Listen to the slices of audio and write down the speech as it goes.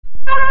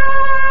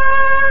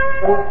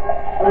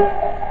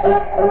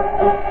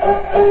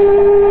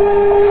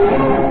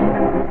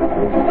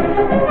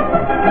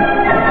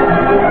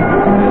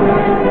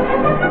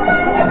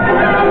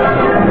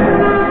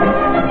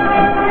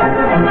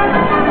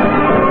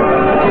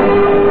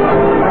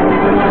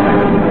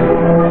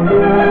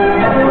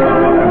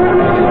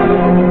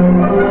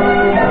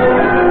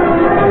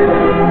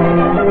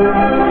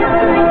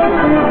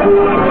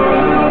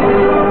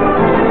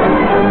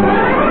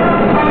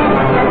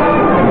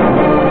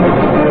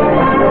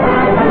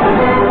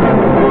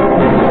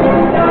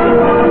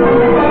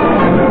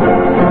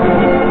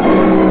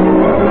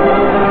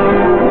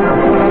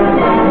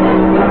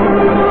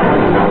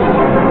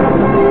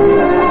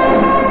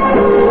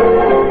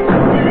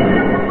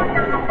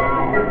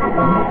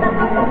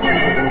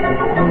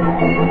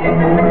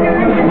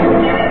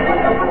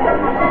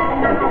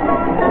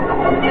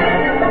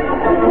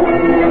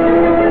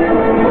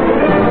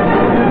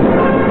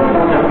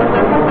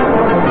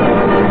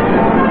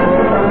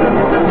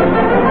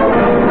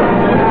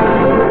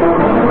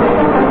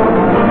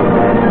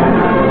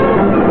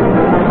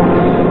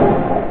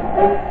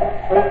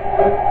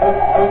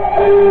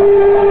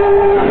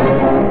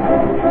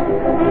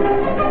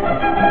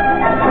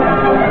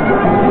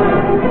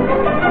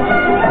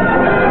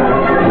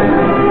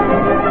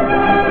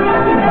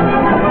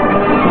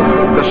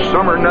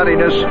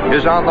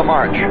Is on the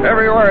march.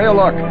 Everywhere you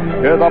look,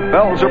 the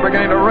bells are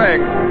beginning to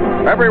ring.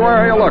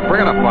 Everywhere you look,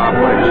 bring it up, Bob,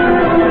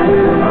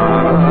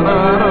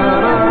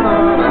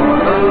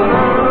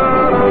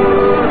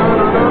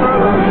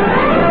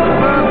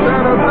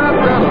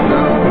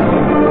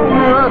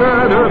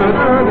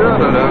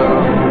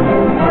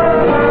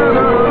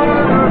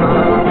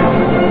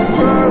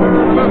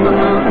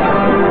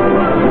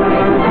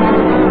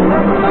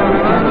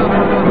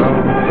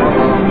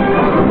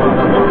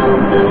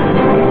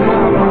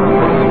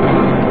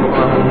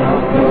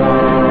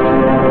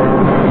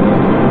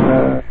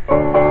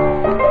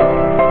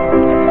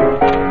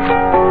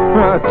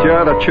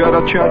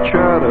 Cha-cha,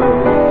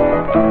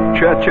 cha-cha-cha-cha,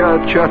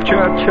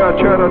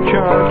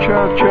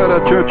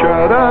 cha-cha-cha-cha-cha-cha-cha-cha-cha-cha-cha-cha,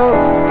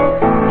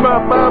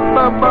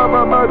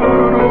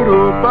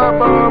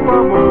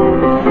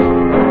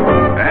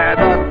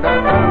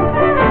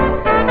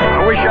 I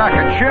wish I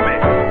could shimmy.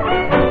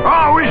 Oh, I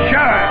wish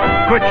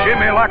I could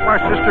shimmy like my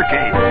sister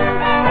Kate.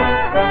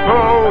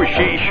 Oh,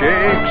 she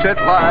shakes it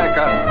like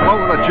a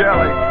bowl of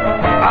jelly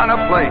on a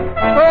plate.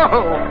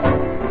 Oh!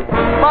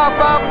 Ba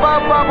ba ba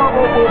ba ba ba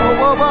ba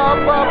ba ba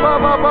ba ba ba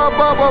ba ba ba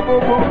ba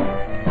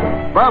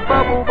ba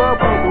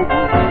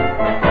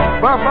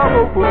ba ba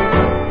ba.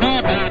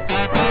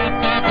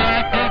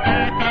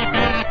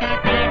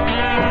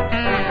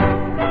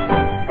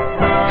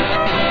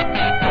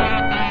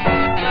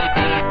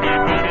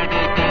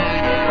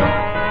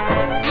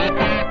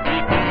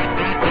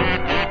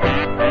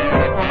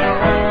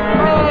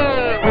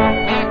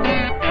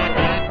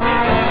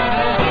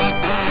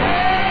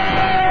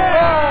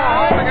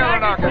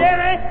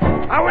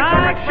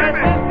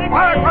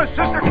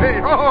 Sister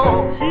Kate,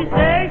 oh! She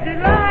takes it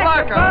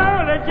like a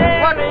bowl of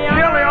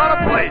jelly on a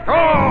plate,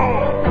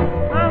 oh!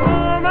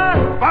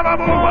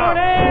 Ba-ba-boom-ba!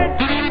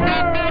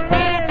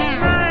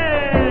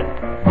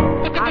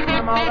 How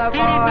come all the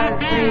boys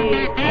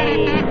need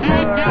to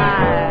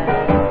rise?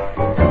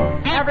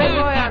 Every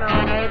boy in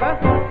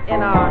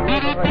our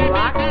neighborhood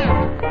block.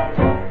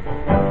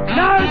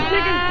 No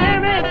chicken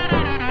sandwich,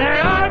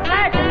 they're all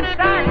packing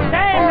stock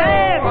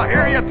standing. I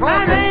hear you talking.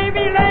 I may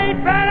be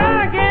late, but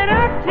I'll get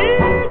up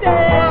today.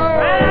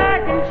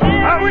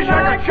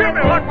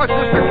 Shimmy like my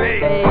sister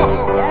Kate.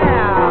 Oh.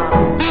 Yeah.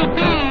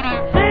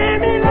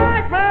 Shimmy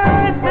like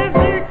my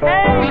sister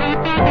Kate.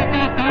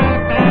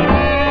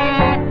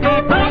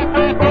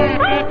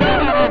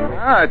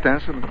 All right,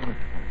 that's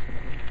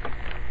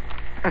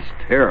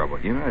terrible.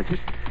 You know, I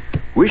just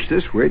wish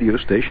this radio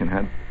station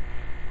had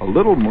a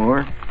little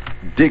more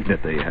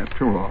dignity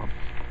after all.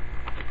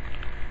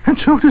 And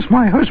so does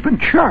my husband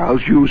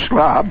Charles, you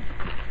slob.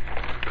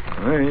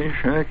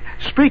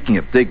 Speaking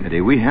of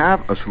dignity, we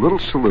have a little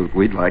salute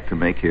we'd like to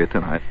make here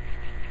tonight.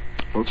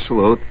 A little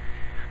salute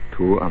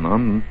to an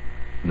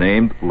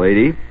unnamed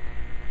lady.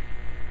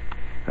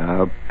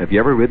 Have you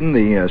ever ridden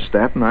the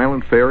Staten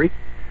Island Ferry?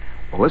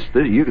 Well,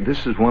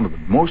 this is one of the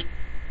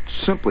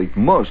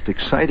most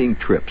exciting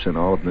trips in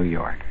all of New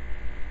York.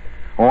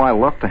 Oh, I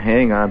love to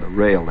hang on the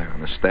rail there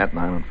on the Staten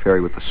Island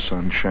Ferry with the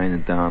sun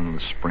shining down in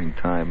the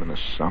springtime and the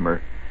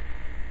summer.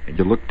 And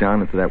you look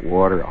down into that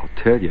water, I'll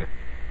tell you,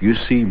 you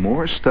see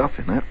more stuff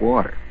in that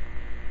water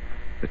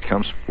that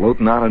comes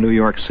floating out of New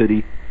York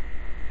City,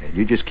 and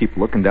you just keep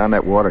looking down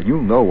that water.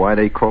 You'll know why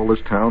they call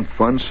this town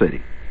Fun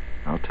City.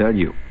 I'll tell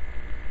you.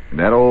 And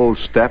that old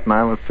Staten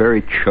Island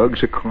Ferry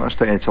chugs across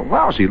there, and it's a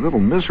lousy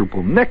little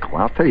miserable nickel.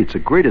 I'll tell you, it's the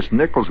greatest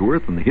nickel's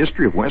worth in the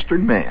history of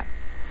Western man.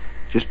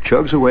 Just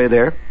chugs away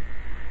there.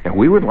 And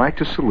we would like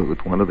to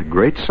salute one of the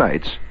great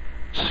sights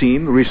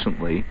seen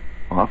recently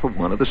off of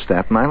one of the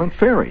Staten Island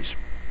ferries.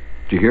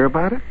 Did you hear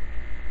about it?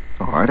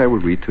 All right, I will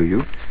read to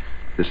you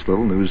this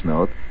little news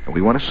note, and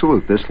we want to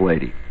salute this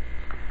lady.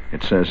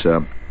 It says,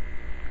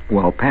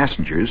 while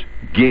passengers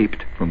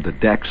gaped from the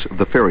decks of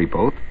the ferry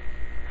boat,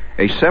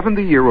 a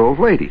 70-year-old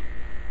lady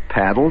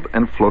paddled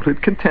and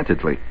floated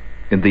contentedly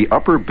in the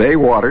upper bay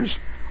waters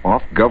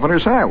off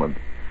Governor's Island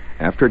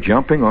after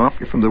jumping off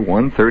from the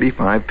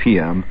 1:35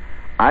 p.m.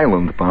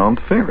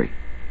 island-bound ferry.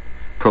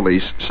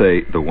 Police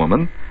say the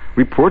woman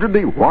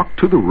reportedly walked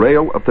to the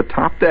rail of the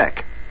top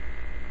deck,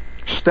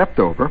 stepped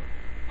over,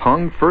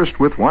 hung first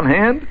with one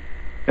hand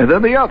and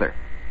then the other,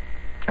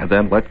 and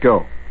then let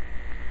go.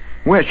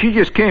 Well, she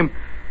came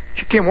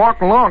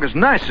walking along as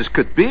nice as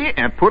could be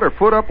and put her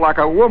foot up like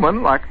a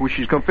woman, like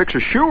she's going to fix a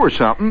shoe or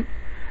something,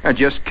 and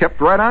just kept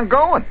right on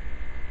going,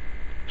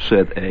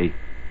 said a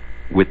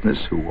witness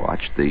who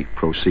watched the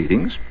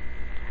proceedings.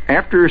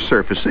 After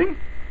surfacing,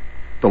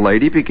 the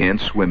lady began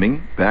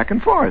swimming back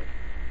and forth.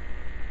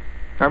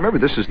 Now remember,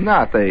 this is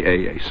not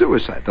a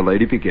suicide. The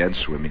lady began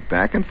swimming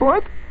back and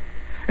forth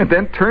and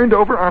then turned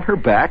over on her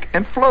back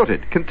and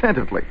floated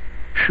contentedly,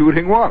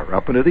 shooting water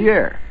up into the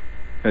air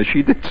as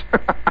she did so.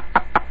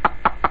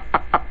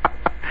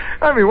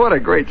 I mean, what a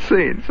great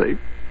scene, see?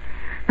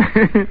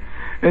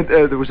 And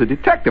there was a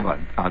detective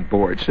on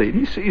board, see, and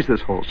he sees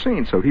this whole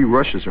scene, so he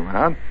rushes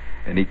around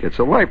and he gets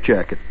a life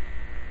jacket.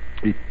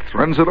 He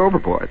throws it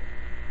overboard,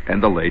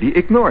 and the lady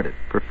ignored it,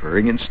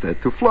 preferring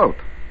instead to float,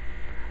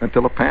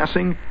 until a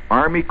passing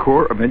Army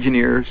Corps of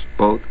Engineers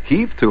boat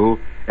heaved to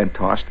and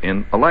tossed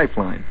in a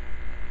lifeline.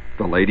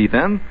 The lady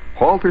then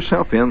hauled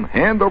herself in,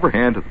 hand over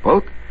hand, to the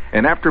boat,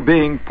 and after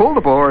being pulled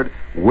aboard,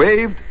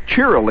 waved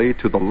cheerily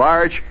to the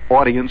large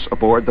audience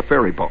aboard the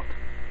ferry boat.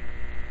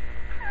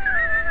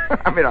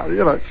 I mean,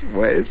 she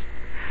waves.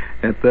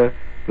 And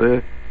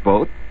the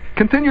boat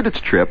continued its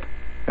trip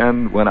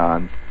and went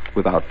on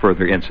without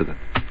further incident.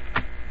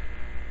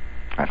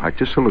 I'd like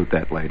to salute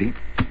that lady.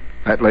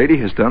 That lady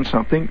has done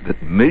something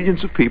that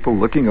millions of people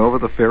looking over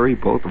the ferry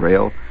boat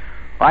rail,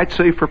 I'd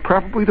say for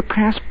probably the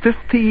past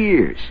 50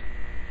 years,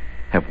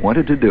 have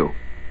wanted to do.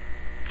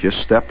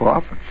 Just step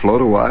off and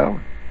float a while,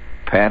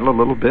 paddle a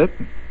little bit,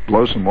 and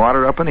blow some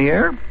water up in the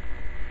air,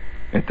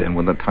 and then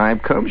when the time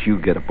comes, you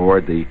get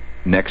aboard the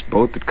next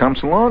boat that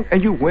comes along,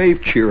 and you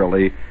wave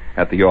cheerily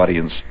at the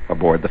audience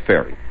aboard the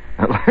ferry.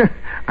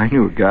 I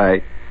knew a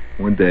guy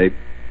one day,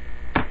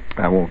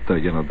 I won't,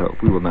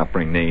 we will not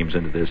bring names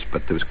into this,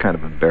 but there was kind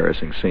of an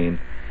embarrassing scene,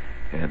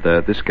 and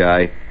this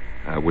guy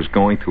was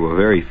going to a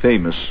very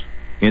famous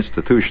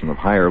institution of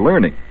higher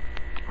learning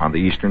on the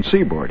eastern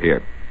seaboard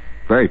here,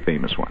 very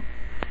famous one.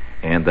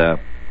 And, it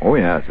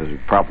was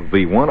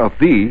probably one of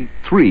the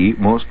 3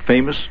 most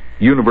famous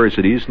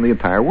universities in the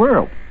entire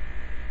world.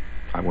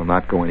 I will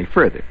not go any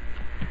further.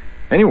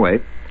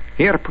 Anyway,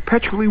 he had a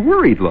perpetually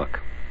worried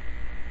look.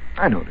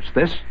 I noticed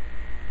this,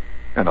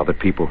 and other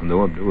people who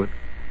knew him knew it.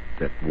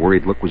 That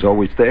worried look was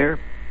always there,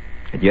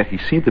 and yet he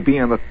seemed to be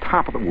on the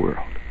top of the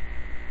world.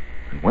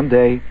 And one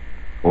day,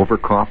 over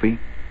coffee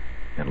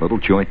and a little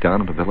joint down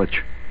in the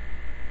village,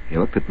 he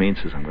looked at me and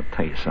says, "I'm going to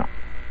tell you something."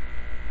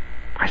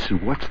 I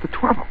said, "What's the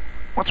trouble?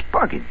 What's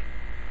bugging you?"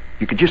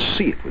 You could just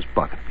see it was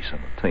bugging me, so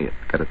I'm going to tell you.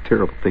 I've got a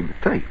terrible thing to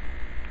tell you.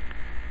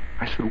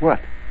 I said, "What?"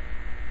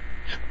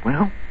 He said,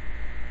 "Well,"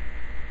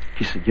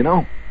 he said,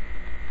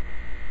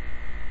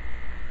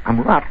 "I'm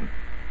rotten."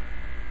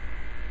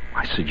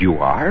 I said, "You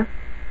are?"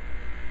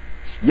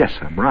 He said, "Yes,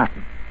 I'm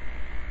rotten."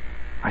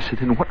 I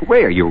said, "In what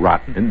way are you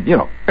rotten?"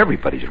 And,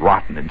 everybody's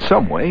rotten in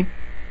some way.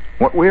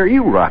 What way are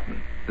you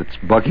rotten that's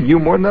bugging you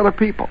more than other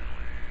people?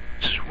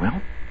 He says,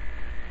 "Well,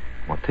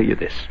 I'll tell you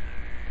this.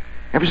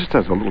 Ever since I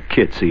was a little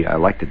kid, see, I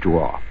like to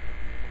draw.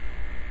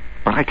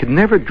 But I could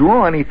never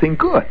draw anything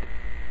good.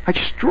 I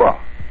just draw.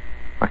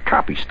 I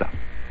copy stuff,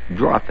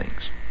 draw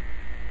things.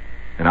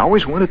 And I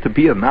always wanted to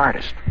be an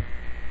artist,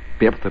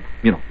 be able to,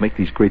 make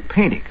these great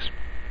paintings."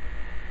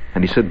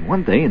 And he said,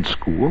 one day in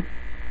school,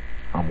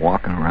 I'm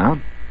walking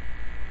around,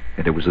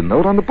 and there was a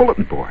note on the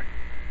bulletin board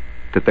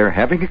that they're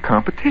having a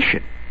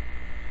competition.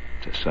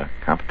 It's a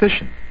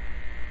competition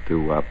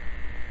to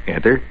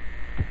enter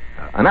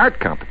an art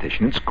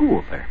competition in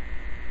school there.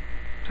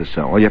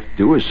 So all you have to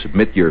do is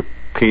submit your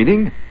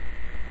painting,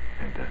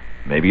 and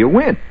maybe you'll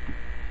win.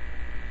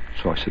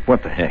 So I said,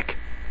 what the heck?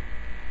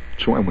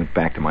 So I went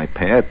back to my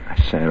pad, I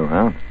sat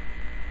around,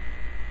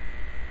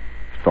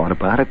 thought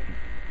about it.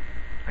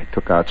 I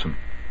took out some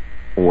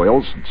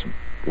oils and some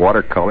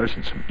watercolors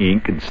and some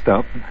ink and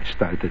stuff, and I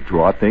started to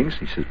draw things.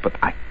 He says, "But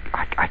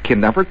I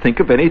can never think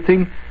of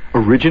anything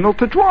original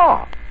to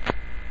draw."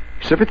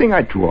 He says, "Everything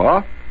I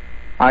draw,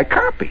 I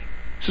copy."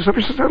 He says,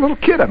 "Ever since I was a little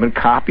kid, I've been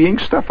copying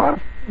stuff out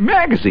of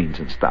magazines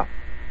and stuff."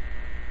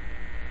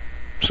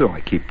 So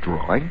I keep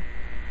drawing.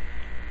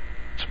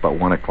 It's about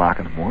 1 o'clock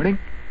in the morning,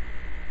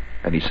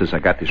 and he says, "I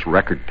got this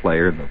record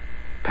player in the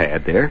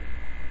pad there,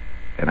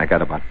 and I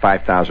got about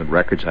 5,000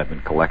 records I've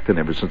been collecting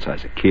ever since I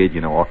was a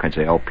kid, all kinds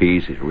of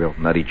LPs. He's a real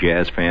nutty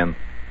jazz fan."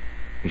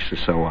 He says,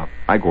 so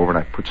I go over and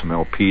I put some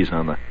LPs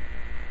on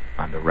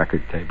the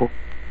record table,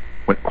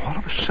 when all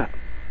of a sudden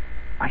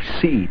I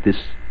see this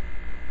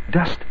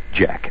dust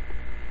jacket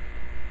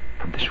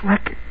from this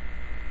record.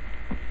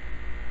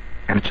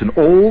 And it's an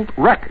old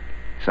record.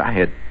 So I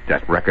had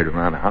that record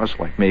around the house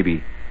like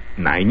maybe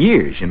 9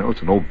 years.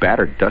 It's an old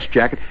battered dust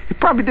jacket. He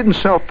probably didn't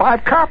sell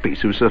 5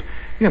 copies. It was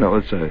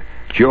it's a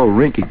Joe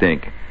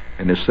Rinky-Dink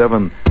and his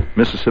 7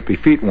 Mississippi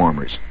feet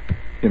warmers.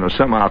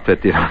 Some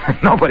outfit that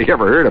nobody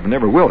ever heard of and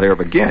never will hear of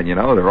again.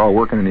 They're all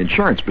working in the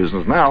insurance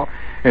business now.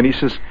 And he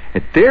says,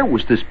 and there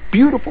was this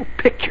beautiful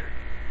picture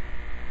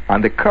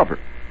on the cover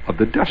of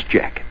the dust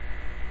jacket.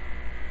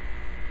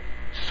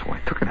 So I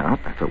took it out.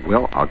 I thought,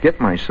 well, I'll get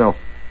myself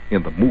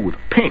in the mood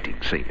of painting.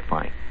 See, if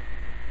I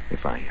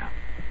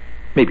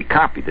maybe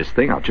copy this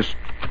thing, I'll just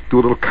do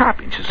a little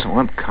copying. He says, so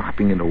I'm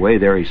copying it away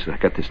there. He says, I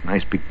got this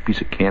nice big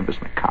piece of canvas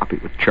and I copy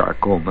it with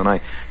charcoal. And then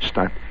I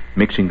start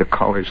mixing the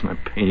colors and I'm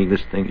painting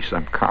this thing. He says,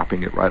 I'm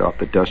copying it right off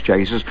the dust jacket.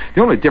 He says,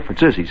 the only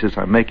difference is, he says,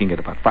 I'm making it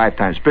about 5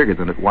 times bigger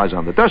than it was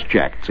on the dust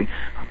jacket. See,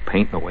 I'm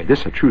painting away.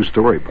 This is a true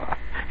story, Bob.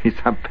 He says,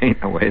 I'm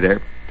painting away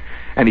there.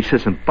 And he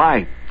says, and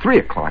by 3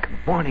 o'clock in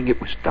the morning, it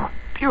was done.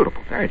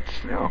 Beautiful. There it's,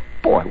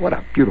 boy, what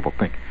a beautiful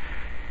thing.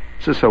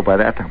 He says, so by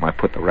that time, I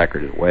put the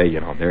record away,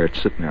 there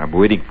it's sitting there. I'm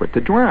waiting for it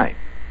to dry.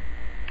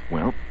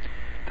 Well,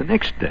 the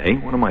next day,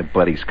 one of my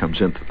buddies comes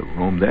into the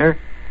room there.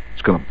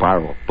 He's going to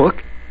borrow a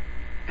book.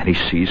 And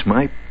he sees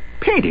my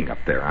painting up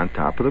there on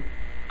top of the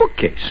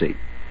bookcase, see?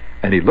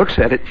 And he looks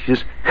at it and he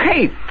says,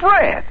 hey,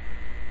 Fred!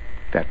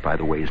 That, by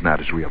the way, is not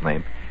his real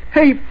name.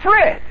 Hey,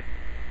 Fred!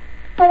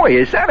 Boy,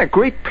 is that a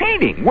great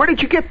painting! Where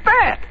did you get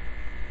that?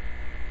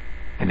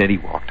 And then he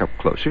walked up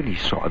closer and he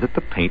saw that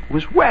the paint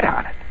was wet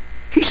on it.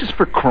 He says,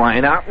 for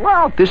crying out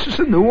loud, this is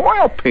a new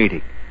oil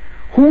painting.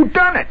 Who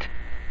done it?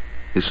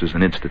 This is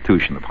an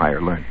institution of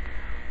higher learning.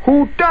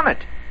 Who done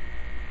it?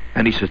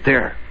 And he says,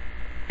 there.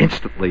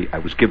 Instantly, I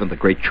was given the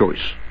great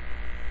choice.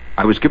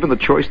 I was given the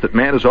choice that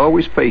man is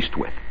always faced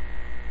with.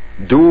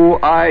 Do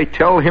I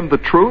tell him the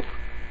truth?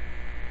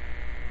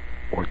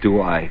 Or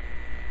do I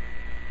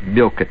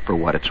milk it for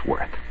what it's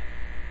worth?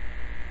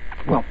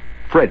 Well,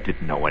 Fred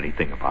didn't know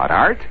anything about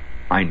art.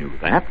 I knew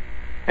that.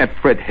 And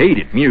Fred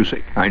hated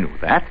music. I knew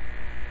that.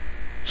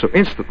 So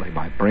instantly,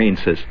 my brain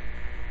says,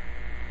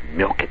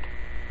 milk it.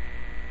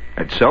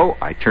 And so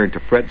I turned to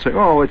Fred and said,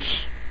 oh, it's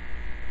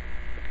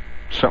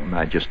something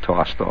I just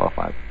tossed off.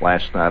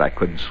 Last night I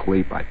couldn't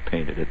sleep. I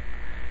painted it.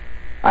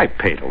 I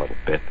paint a little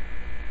bit.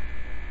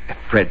 And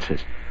Fred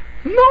says,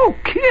 no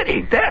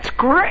kidding, that's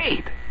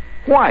great.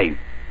 Why,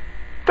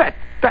 that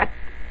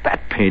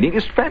painting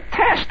is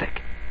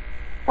fantastic.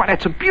 Why,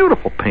 that's a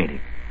beautiful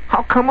painting.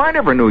 How come I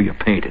never knew you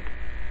painted?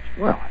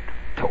 Well, I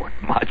don't do it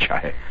much.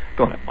 I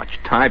don't have much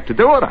time to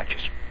do it. I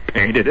just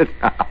painted it.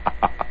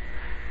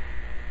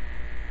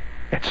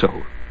 And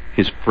so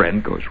his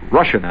friend goes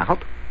rushing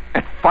out.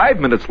 And 5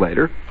 minutes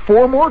later,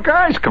 4 more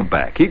guys come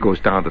back. He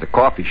goes down to the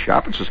coffee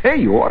shop and says, hey,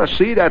 you ought to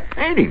see that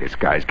painting this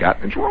guy's got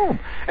in his room.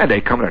 And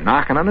they come and they're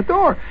knocking on the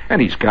door.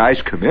 And these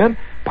guys come in.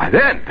 By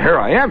then, there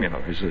I am,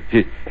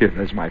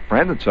 there's my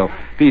friend. And so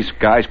these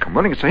guys come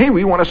running and say, hey,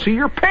 we want to see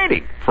your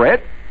painting,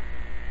 Fred.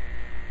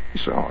 He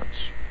says, oh, it's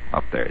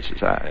up there. He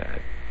says, I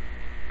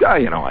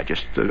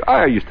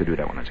used to do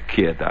that when I was a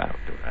kid. I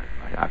don't do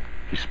that.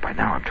 He says, by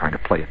now I'm trying to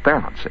play it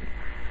down. See,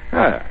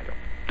 I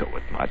don't do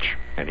it much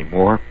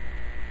anymore.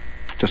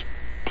 Just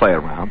play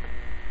around.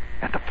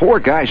 And the 4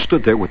 guys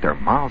stood there with their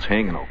mouths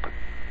hanging open,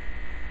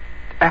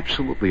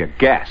 absolutely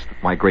aghast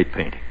at my great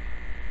painting,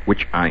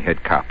 which I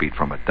had copied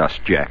from a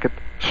dust jacket,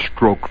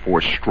 stroke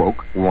for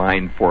stroke,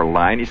 line for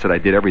line. He said I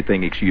did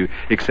everything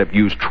except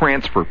use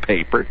transfer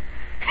paper.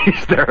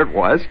 There it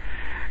was.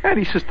 And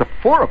he says the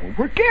 4 of them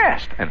were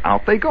gassed. And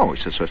out they go.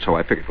 He says, so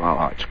I figured,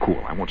 well, it's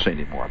cool. I won't say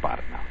any more about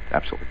it now.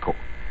 Absolutely cool.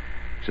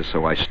 He says,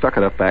 so I stuck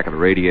it up back of the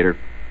radiator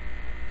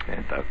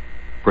and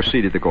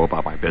proceeded to go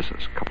about my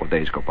business. A couple of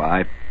days go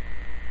by.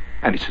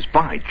 And he says,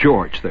 by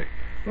George,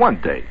 one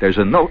day there's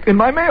a note in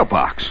my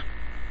mailbox.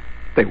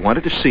 They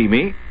wanted to see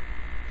me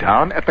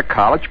down at the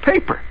college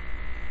paper.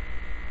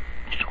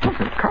 He says, oh,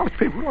 the college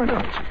paper? What do I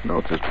know? He says, no,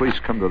 it says, please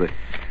come to the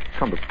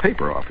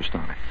paper office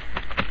down there.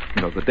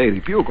 The Daily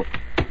Bugle.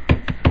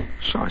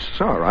 So I says,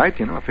 all right,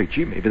 I think,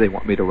 gee, maybe they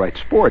want me to write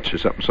sports or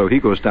something. So he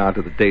goes down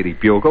to the Daily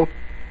Bugle,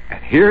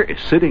 and here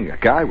is sitting a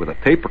guy with a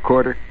tape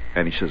recorder,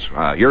 and he says,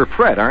 you're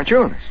Fred, aren't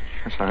you? And I says,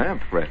 yes, I am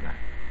Fred.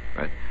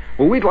 Right.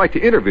 Well, we'd like to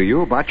interview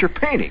you about your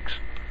paintings.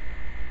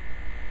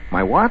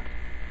 My what?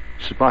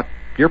 It's about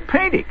your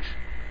paintings.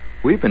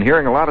 We've been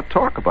hearing a lot of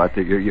talk about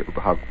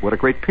what a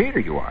great painter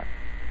you are.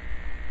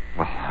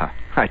 Well,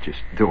 I just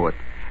do it.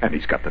 And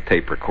he's got the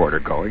tape recorder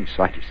going,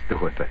 so I just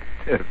do it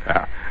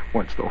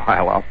once in a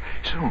while.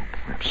 He said, oh,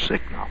 I'm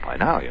sick now by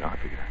now, I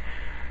figure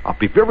I'll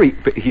be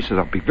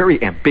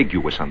very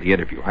ambiguous on the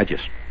interview. I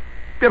just,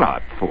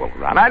 I fool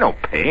around. I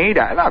don't paint.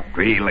 Not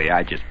really.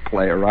 I just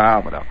play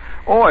around with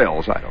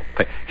oils. I don't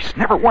paint. He said,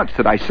 never once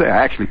did I say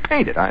I actually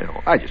painted.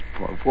 I just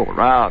fool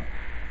around.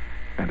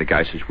 And the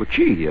guy says, well,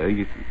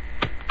 gee,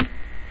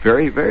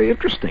 very, very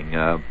interesting.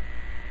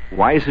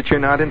 Why is it you're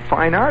not in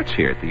fine arts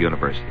here at the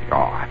university? Oh,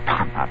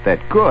 I'm not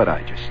that good.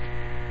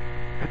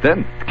 And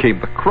then came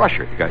the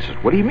crusher. The guy says,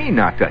 what do you mean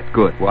not that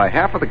good? Why,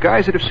 half of the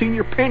guys that have seen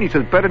your paintings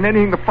is better than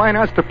anything the fine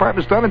arts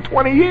department's done in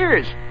 20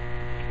 years.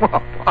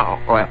 Well,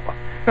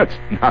 that's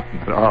nothing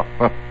at all.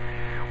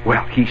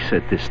 Well, he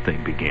said this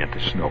thing began to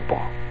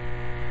snowball.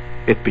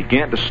 It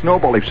began to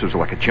snowball. It was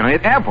like a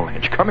giant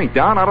avalanche coming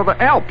down out of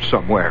the Alps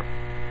somewhere.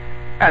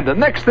 And the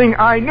next thing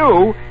I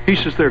knew, he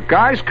says, there are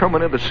guys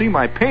coming in to see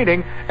my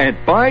painting, and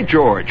by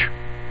George,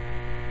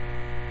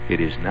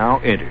 it is now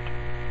entered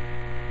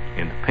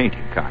in the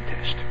painting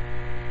contest.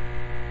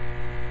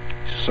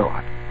 So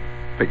I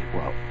figured,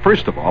 well,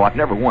 first of all, I've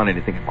never won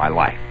anything in my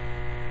life.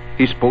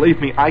 He said,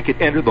 believe me, I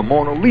could enter the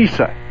Mona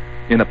Lisa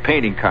in a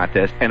painting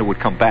contest, and it would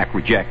come back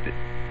rejected.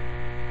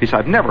 He said,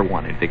 I've never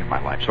won anything in my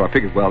life. So I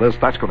figured, well,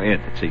 that's going to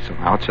end it. See, so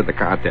now it's in the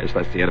contest.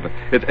 That's the end of it.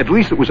 At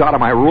least it was out of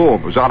my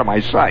room. It was out of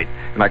my sight.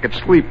 And I could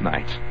sleep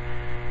nights.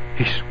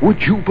 He said,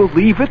 would you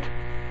believe it?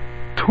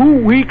 2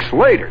 weeks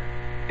later,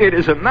 it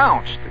is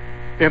announced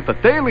in the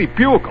Daily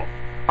Bugle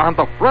on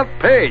the front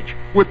page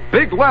with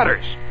big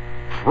letters,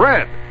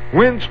 Fred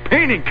wins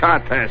painting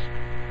contest.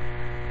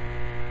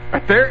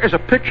 And there is a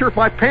picture of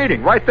my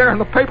painting right there in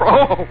the paper.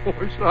 Oh,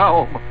 he said,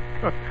 oh my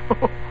God.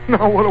 Oh,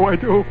 now what do I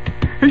do?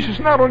 He says,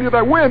 not only did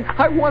I win,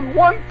 I won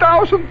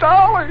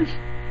 $1,000.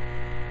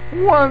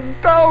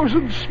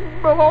 1,000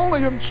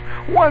 Smilolians,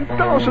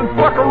 1,000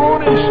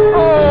 buckaroonies.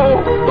 Oh,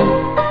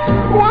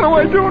 what do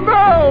I do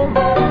now?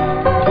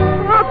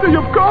 After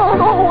you've gone,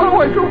 oh, what do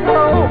I do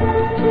now?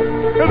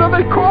 And then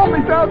they called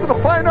me down to the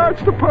Fine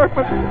Arts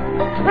Department,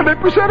 and they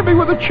presented me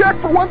with a check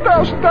for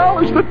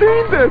 $1,000, the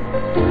dean did.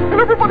 And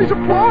everybody's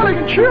applauding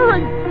and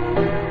cheering.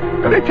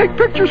 And they take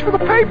pictures for the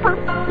paper.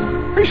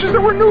 He says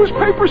there were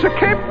newspapers that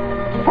came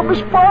from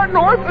as far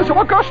north as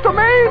Augusta,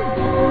 Maine.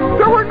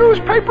 There were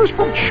newspapers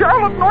from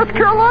Charlotte, North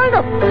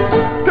Carolina.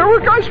 There were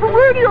guys from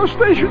radio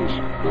stations,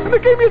 and they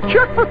gave me a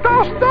check for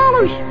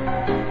 $1,000.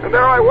 And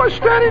there I was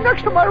standing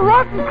next to my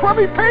rotten,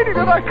 crummy painting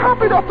that I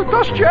copied off the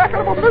dust jacket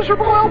of a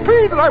miserable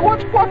LP that I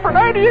once bought for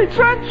 98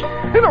 cents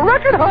in a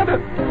record hunt.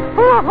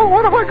 Oh,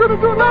 what am I going to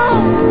do now?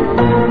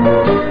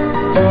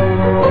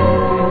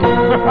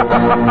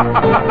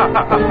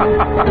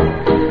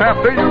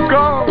 After you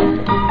go.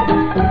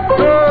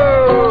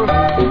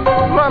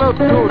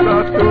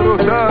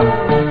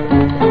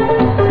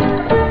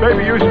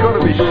 Maybe you're going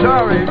to be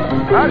sorry.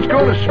 I was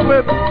going to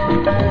split.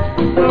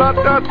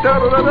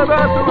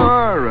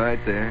 All right,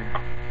 there.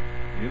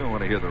 You don't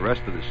want to hear the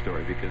rest of this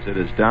story because it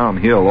is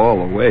downhill all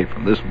the way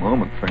from this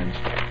moment, friends.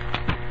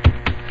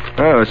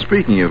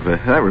 Speaking of,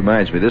 that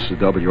reminds me, this is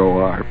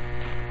WOR.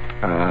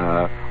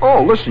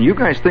 Listen, you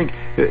guys think,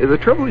 the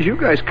trouble is you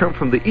guys come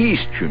from the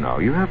East, you know.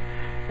 You have,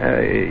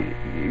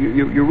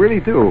 you really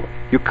do.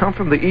 You come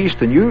from the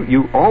East, and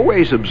you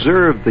always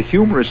observe the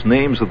humorous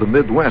names of the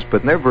Midwest,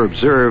 but never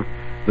observe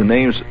the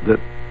names that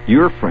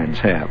your friends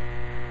have.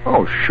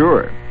 Oh,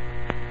 sure.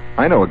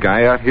 I know a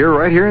guy out here,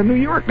 right here in New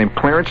York, named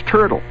Clarence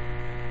Turtle.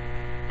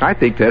 I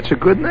think that's a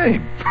good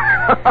name.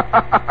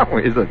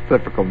 He's a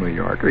typical New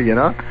Yorker, you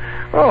know.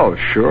 Oh,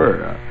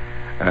 sure.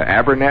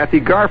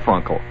 Abernathy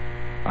Garfunkel,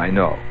 I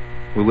know,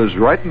 who lives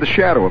right in the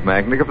shadow of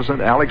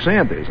magnificent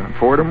Alexander's on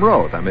Fordham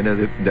Road. I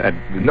mean,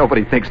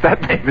 nobody thinks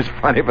that name is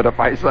funny, but if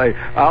I say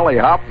Ollie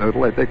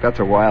Hopnoodle, I think that's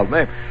a wild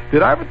name.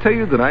 Did I ever tell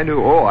you that I know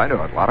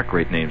a lot of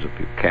great names of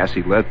people.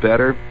 Cassie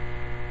Ledbetter,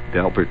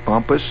 Delbert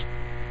Bumpus,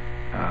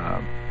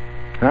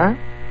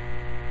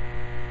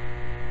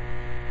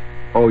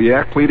 Oh,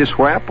 yeah, Cletus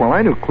Whap? Well,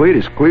 I knew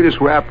Cletus. Cletus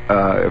Whap,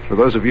 for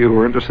those of you who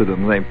are interested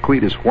in the name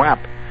Cletus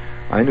Whap,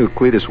 I knew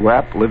Cletus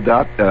Whap lived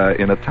out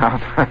in a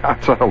town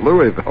outside of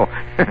Louisville.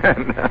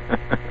 And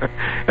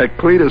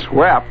Cletus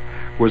Whap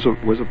was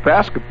a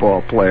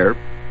basketball player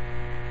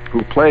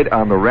who played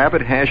on the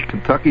Rabbit Hash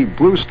Kentucky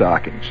Blue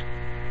Stockings,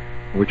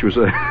 which was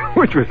a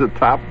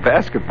top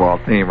basketball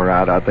team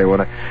around out there.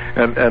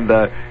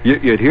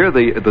 You'd hear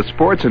the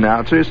sports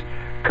announcers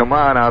come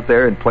on out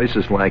there in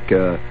places like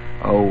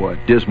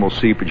Dismal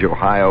Seepage,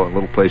 Ohio, and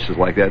little places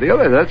like that.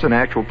 That's an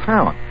actual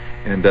town,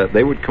 and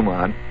they would come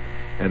on,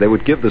 and they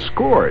would give the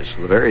scores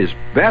of the various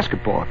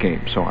basketball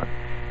games on.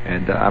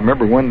 And I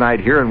remember one night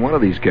hearing one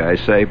of these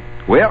guys say,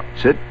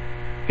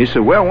 he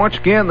said, well, once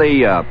again,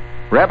 the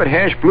Rabbit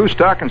Hash Blue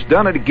Stockings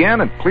done it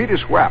again, and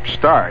Cletus Whap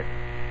starred.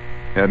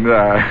 And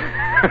I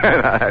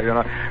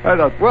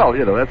thought, well,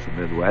 that's the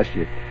Midwest.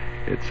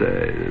 It's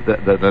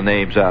the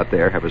names out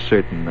there have a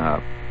certain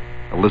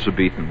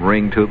Elizabethan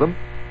ring to them.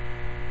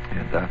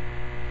 And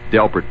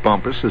Delbert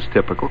Bumpus is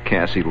typical.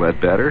 Cassie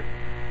Ledbetter.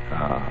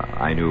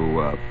 I knew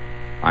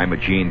I'm a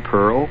Gene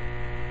Pearl.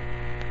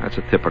 That's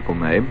a typical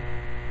name.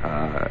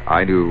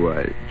 I knew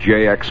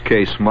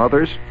JXK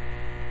Smothers.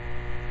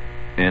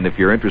 And if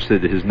you're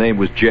interested, his name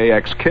was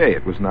JXK.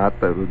 It was not.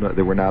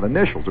 They were not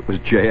initials. It was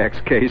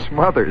JXK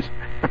Smothers.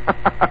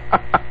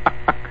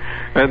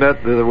 And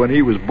that when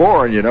he was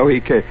born,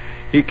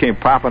 he came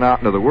popping out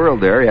into the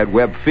world there. He had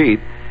web feet.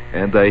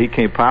 And he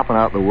came popping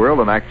out in the world,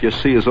 and I could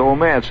just see his old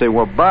man say,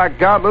 well, by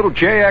God, little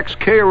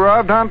JXK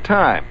arrived on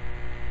time.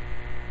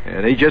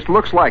 And he just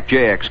looks like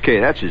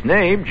JXK. That's his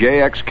name,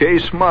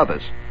 JXK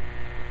Smothers.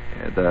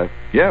 And,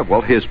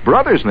 his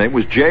brother's name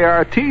was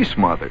JRT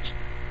Smothers.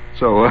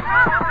 So,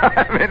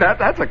 I mean,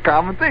 that's a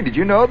common thing. Did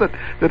you know that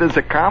it's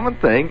a common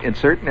thing in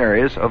certain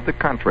areas of the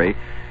country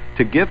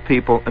to give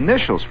people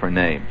initials for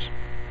names?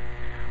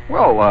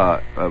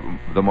 Well,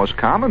 the most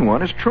common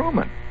one is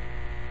Truman.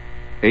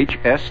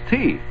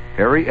 HST,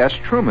 Harry S.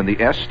 Truman.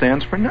 The S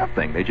stands for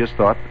nothing. They just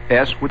thought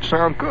S would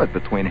sound good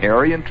between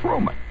Harry and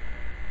Truman.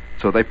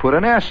 So they put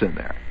an S in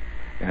there.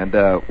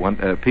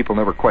 And people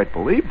never quite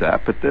believed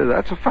that, but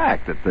that's a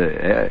fact.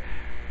 That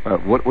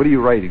what are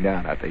you writing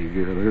down out there?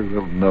 There's a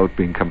little note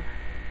being come.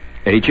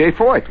 A.J.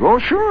 Foyt. Well,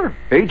 sure.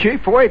 A.J.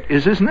 Foyt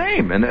is his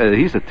name, and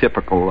he's a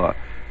typical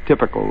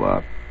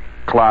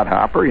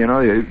clodhopper. You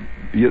know.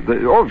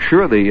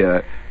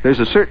 There's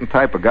a certain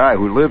type of guy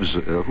who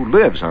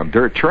lives on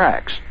dirt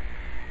tracks,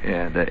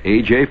 and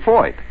A.J.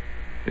 Foyt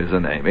is the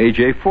name.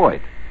 A.J.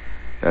 Foyt.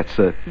 That's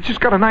it's just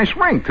got a nice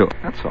ring to it.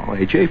 That's all.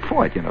 A.J.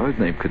 Foyt. You know, his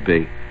name could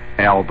be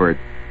Albert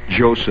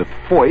Joseph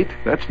Foyt.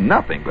 That's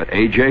nothing, but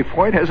A.J.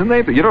 Foyt has a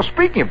name. You know,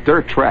 speaking of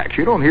dirt tracks,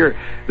 you don't hear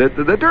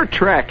the dirt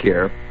track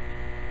here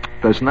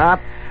does not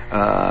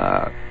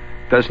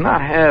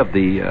have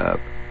the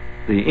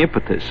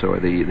impetus or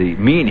the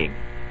meaning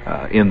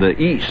in the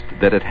East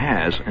that it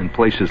has in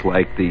places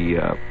like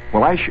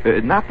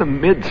not the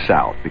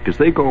Mid-South, because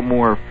they go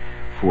more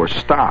for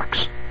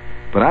stocks,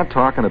 but I'm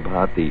talking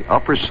about the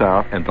Upper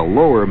South and the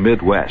Lower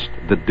Midwest.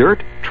 The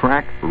dirt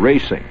track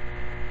racing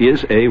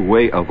is a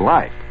way of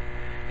life,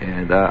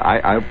 and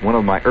one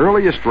of my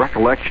earliest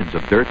recollections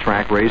of dirt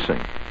track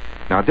racing.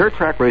 Now, dirt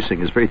track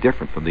racing is very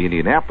different from the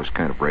Indianapolis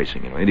kind of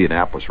racing. You know,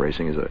 Indianapolis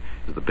racing is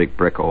the big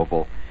brick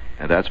oval,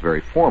 and that's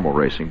very formal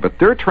racing. But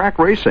dirt track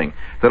racing,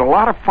 that a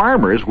lot of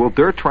farmers will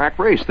dirt track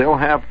race. They'll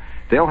have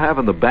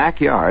in the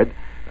backyard,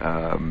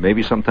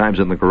 maybe sometimes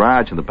in the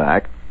garage in the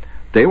back,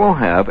 they will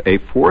have a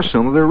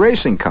 4-cylinder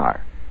racing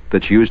car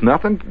that's used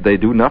nothing. They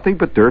do nothing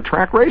but dirt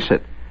track race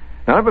it.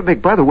 Now, that would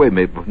make, by the way,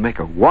 would make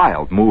a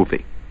wild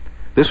movie.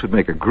 This would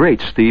make a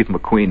great Steve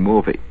McQueen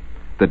movie,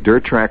 The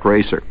Dirt Track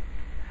Racer.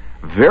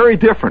 Very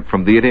different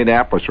from the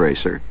Indianapolis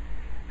racer,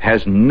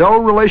 has no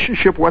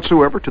relationship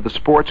whatsoever to the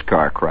sports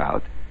car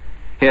crowd,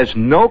 has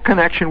no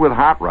connection with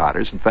hot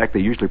rodders. In fact, they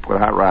usually put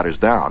hot rodders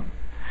down.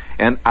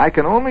 And I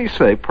can only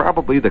say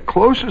probably the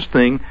closest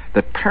thing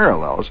that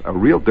parallels a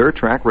real dirt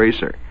track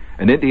racer,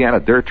 an Indiana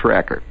dirt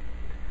tracker,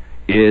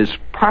 is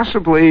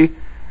possibly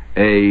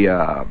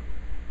an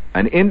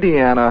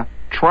Indiana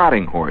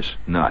trotting horse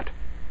nut.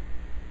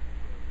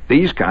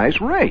 These guys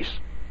race.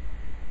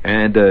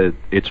 And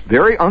it's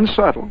very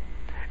unsubtle.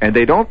 And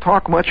they don't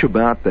talk much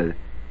about the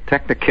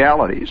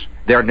technicalities.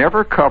 They're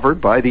never covered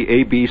by the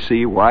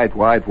ABC Wide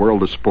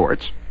World of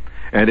Sports.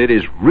 And it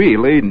is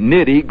really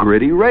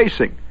nitty-gritty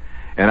racing.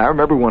 And I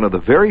remember one of the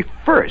very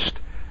first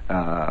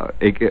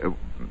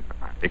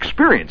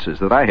experiences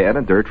that I had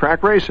in dirt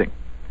track racing.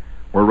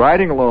 We're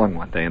riding along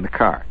one day in the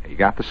car. You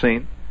got the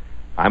scene?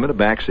 I'm in the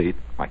back seat.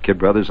 My kid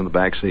brother's in the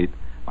back seat.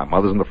 My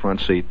mother's in the front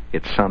seat.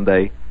 It's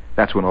Sunday.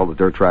 That's when all the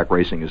dirt track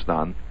racing is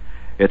done.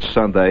 It's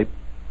Sunday.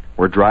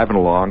 We're driving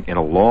along in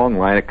a long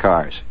line of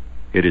cars.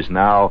 It is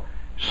now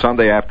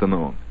Sunday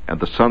afternoon, and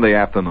the Sunday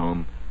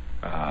afternoon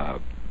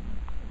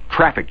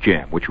traffic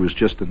jam, which was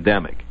just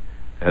endemic,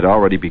 had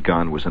already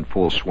begun, was in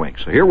full swing.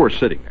 So here we're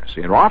sitting there.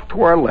 See, and off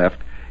to our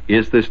left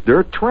is this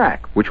dirt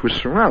track, which was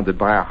surrounded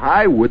by a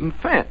high wooden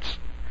fence.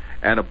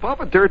 And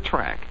above a dirt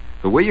track,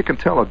 the way you can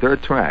tell a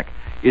dirt track,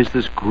 is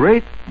this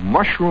great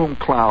mushroom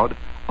cloud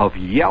of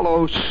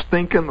yellow,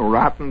 stinking,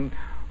 rotten,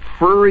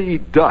 furry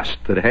dust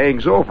that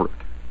hangs over it.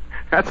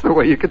 That's the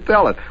way you can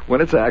tell it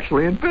when it's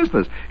actually in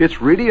business.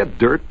 It's really a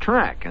dirt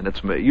track, and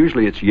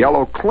usually it's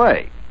yellow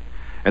clay.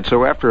 And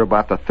so after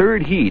about the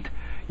third heat,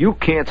 you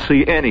can't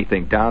see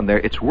anything down there.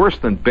 It's worse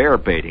than bear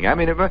baiting. I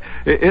mean,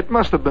 it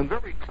must have been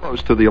very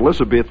close to the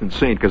Elizabethan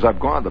scene, because I've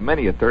gone to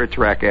many a dirt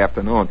track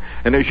afternoon,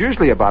 and there's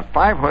usually about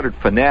 500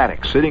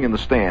 fanatics sitting in the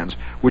stands,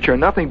 which are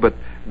nothing but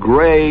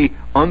gray,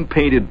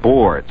 unpainted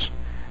boards.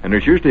 And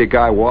there's usually a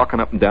guy walking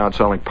up and down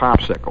selling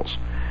popsicles,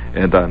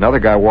 and another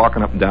guy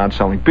walking up and down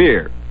selling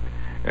beer.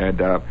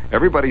 And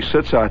everybody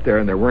sits out there,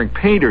 and they're wearing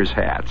painter's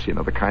hats, you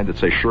know, the kind that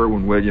say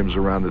Sherwin-Williams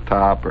around the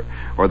top,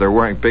 or they're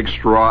wearing big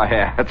straw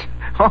hats.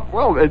 Oh,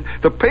 well,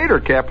 the painter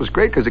cap is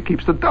great because it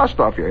keeps the dust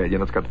off your head. You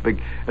know,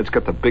 it's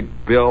got the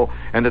big bill,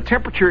 and the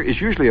temperature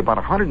is usually about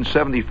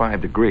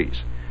 175 degrees,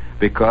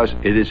 because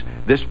it is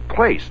this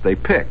place they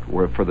picked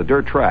for the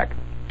dirt track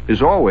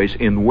is always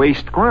in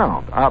waste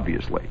ground,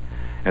 obviously,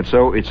 and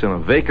so it's in a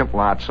vacant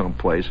lot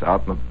someplace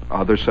out on the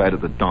other side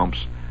of the dumps,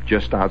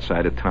 just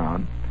outside of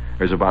town.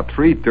 There's about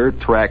 3 dirt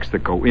tracks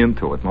that go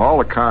into it, and all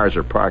the cars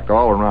are parked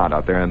all around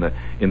out there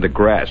in the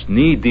grass,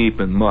 knee-deep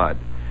in mud.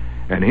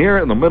 And here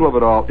in the middle of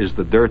it all is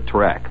the dirt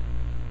track.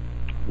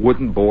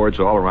 Wooden boards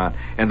all around.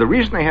 And the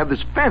reason they have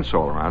this fence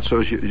all around,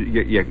 so is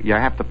you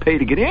have to pay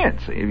to get in.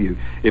 So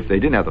if they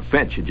didn't have the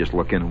fence, you'd just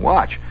look in and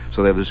watch.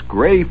 So they have this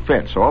gray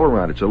fence all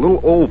around. It's a little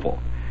oval.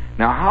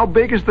 Now, how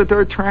big is the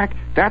dirt track?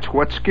 That's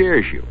what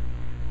scares you.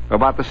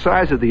 About the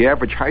size of the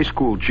average high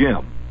school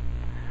gym.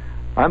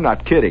 I'm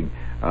not kidding.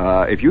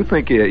 If you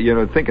think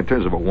think in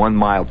terms of a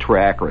 1-mile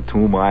track or a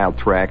 2-mile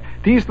track,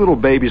 these little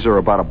babies are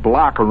about a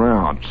block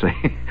around,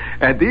 see?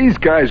 And these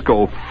guys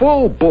go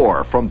full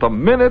bore from the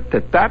minute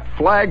that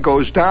flag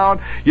goes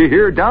down. You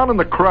hear down in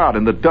the crowd,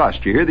 in the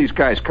dust, you hear these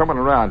guys coming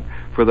around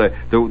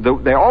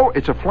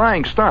it's a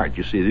flying start,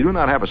 you see. They do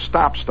not have a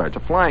stop start.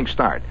 It's a flying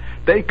start.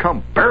 They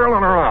come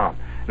barreling around.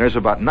 And there's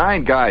about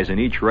 9 guys in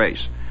each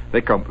race. They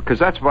come, because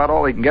that's about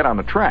all they can get on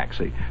the track,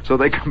 see. So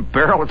they come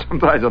barreling,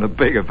 sometimes on a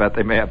big event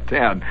they may have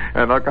 10.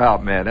 And look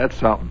out, man, that's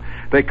something.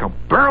 They come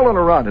barreling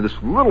around in this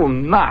little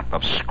knot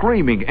of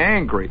screaming,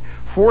 angry,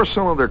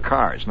 4-cylinder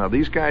cars. Now,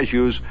 these guys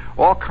use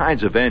all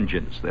kinds of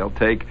engines. They'll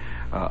take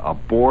a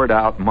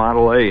bored-out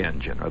Model A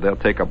engine, or they'll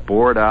take a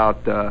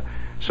bored-out,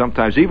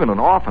 sometimes even an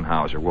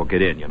Offenhauser will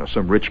get in. You know,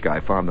 some rich guy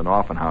found an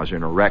Offenhauser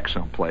in a wreck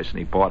someplace, and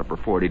he bought it for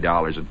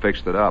 $40 and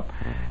fixed it up.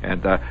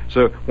 And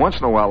so once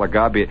in a while,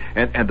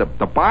 and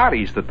the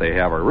bodies that they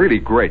have are really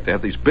great. They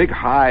have these big,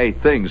 high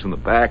things in the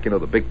back, you know,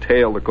 the big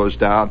tail that goes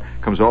down,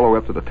 comes all the way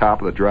up to the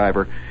top of the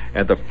driver.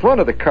 And the front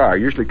of the car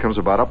usually comes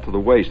about up to the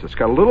waist. It's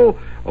got a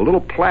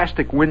little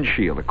plastic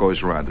windshield that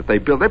goes around that they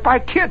build. They buy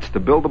kits to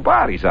build the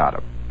bodies out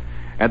of.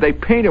 And they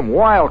paint them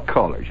wild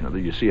colors. You know,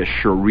 you see a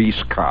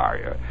Charisse car,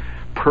 a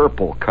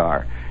purple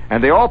car,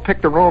 and they all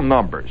pick their own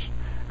numbers.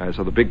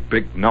 So the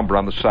big number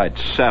on the side,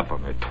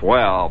 7 or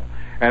 12,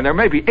 and there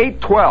may be 8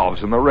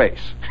 12s in the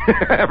race.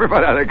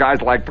 Everybody, the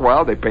guys like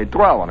 12, they paint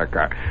 12 on their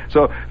car.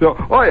 So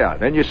oh yeah,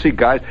 then you see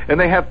guys, and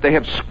they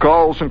have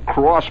skulls and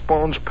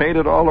crossbones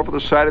painted all over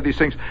the side of these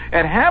things.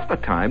 And half the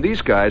time,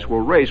 these guys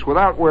will race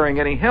without wearing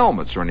any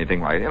helmets or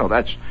anything like that. You know,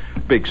 that's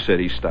big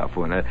city stuff.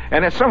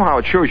 And somehow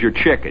it shows you're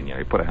chicken. You know,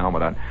 you put a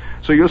helmet on.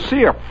 So you'll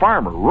see a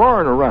farmer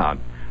roaring around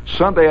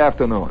Sunday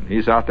afternoon.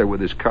 He's out there with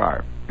his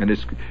car, and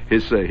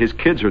his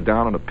kids are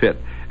down in the pit,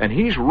 and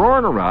he's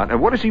roaring around. And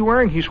what is he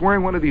wearing? He's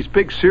wearing one of these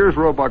big Sears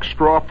Roebuck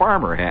straw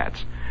farmer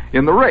hats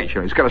in the race. You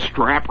know, he's got a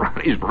strap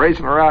around. He's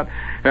racing around.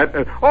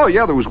 Oh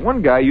yeah, there was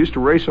one guy who used to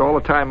race all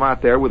the time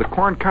out there with a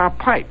corncob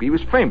pipe. He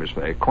was famous for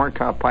that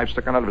corncob pipe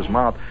sticking out of his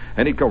mouth,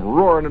 and he'd go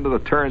roaring into the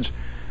turns.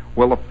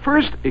 Well, the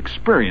first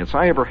experience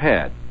I ever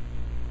had,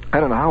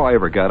 I don't know how I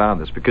ever got on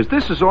this, because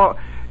this is all.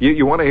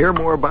 You want to hear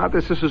more about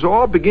this? This is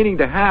all beginning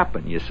to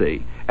happen, you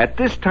see, at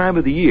this time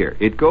of the year.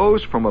 It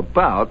goes from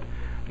about,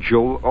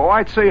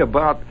 I'd say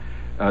about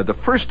the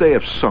first day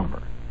of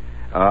summer,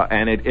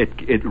 and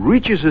it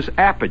reaches its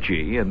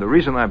apogee. And the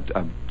reason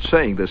I'm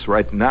saying this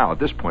right now at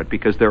this point,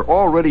 because they're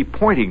already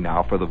pointing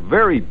now for the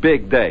very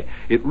big day.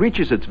 It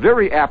reaches its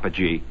very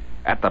apogee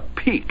at the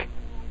peak,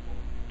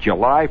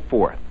 July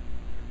 4th.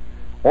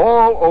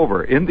 All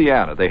over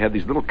Indiana, they have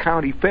these little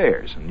county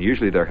fairs, and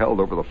usually they're held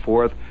over the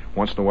 4th.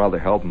 Once in a while, they're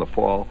held in the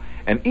fall.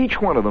 And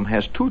each one of them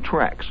has 2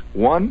 tracks.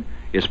 One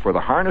is for the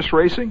harness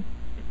racing,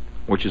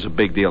 which is a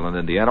big deal in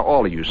Indiana.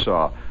 All of you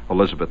saw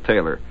Elizabeth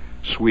Taylor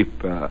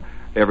sweep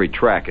every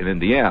track in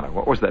Indiana.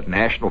 What was that,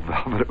 National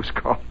Velvet it was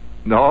called?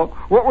 No?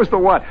 What was the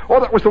one?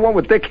 Oh, that was the one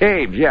with Dick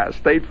Haymes. Yeah,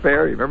 State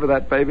Fair. You remember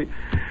that, baby?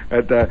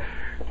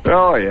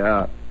 Oh,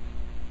 yeah.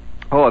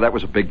 Oh, that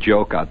was a big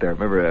joke out there.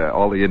 Remember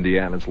all the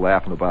Indianans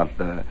laughing about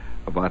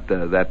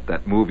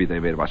that movie they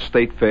made about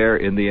State Fair,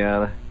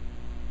 Indiana?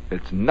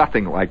 It's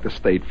nothing like the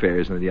state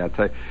fairs in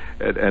Indiana.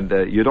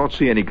 And you don't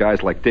see any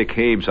guys like Dick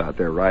Haymes out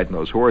there riding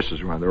those horses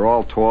around. They're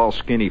all tall,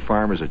 skinny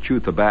farmers that chew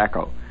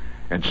tobacco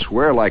and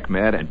swear like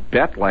mad and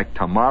bet like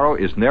tomorrow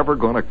is never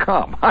going to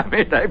come. I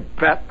mean, they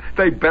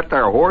bet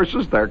their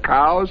horses, their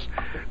cows,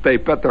 they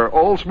bet their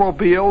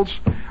Oldsmobiles.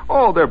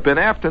 Oh, there have been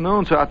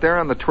afternoons out there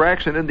on the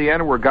tracks in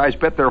Indiana where guys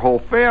bet their whole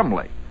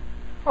family.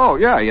 Oh,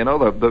 yeah, you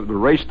know, the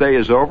race day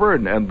is over,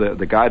 and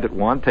the guy that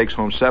won takes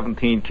home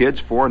 17 kids,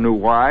 4 new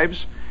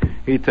wives.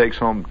 He takes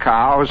home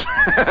cows.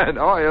 And,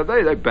 oh, yeah,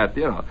 they bet,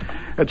 you know.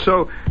 And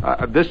so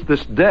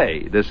this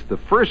day, the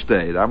first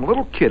day, I'm a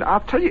little kid.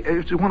 I'll tell you,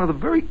 it's one of the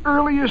very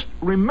earliest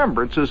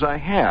remembrances I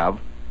have.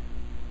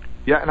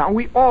 Yeah, now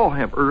we all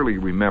have early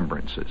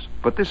remembrances,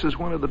 but this is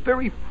one of the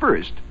very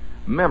first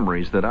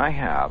memories that I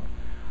have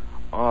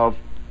of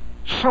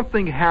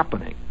something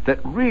happening that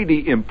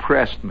really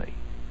impressed me.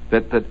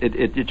 That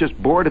it just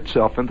bored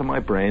itself into my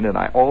brain, and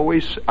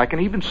I can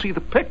even see the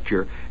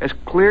picture as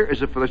clear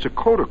as if there's a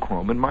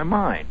Kodachrome in my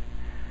mind.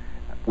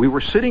 We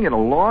were sitting in a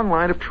long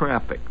line of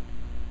traffic,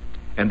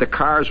 and the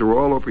cars are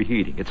all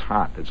overheating. It's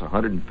hot. It's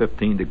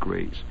 115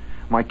 degrees.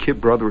 My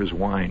kid brother is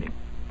whining,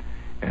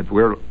 and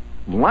we're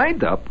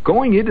lined up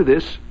going into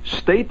this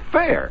state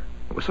fair.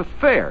 It was a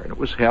fair, and it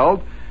was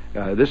held.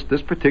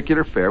 This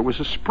particular fair was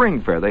a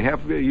spring fair. They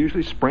have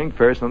usually spring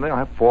fairs, and they'll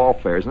have fall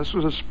fairs. And this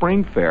was a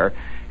spring fair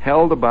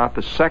held about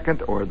the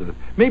second or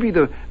maybe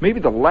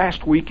the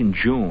last week in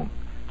June,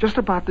 just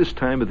about this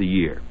time of the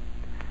year.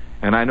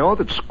 And I know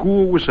that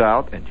school was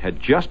out and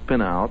had just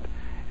been out,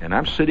 and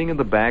I'm sitting in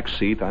the back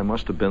seat. I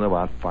must have been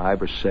about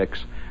 5 or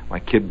 6. My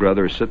kid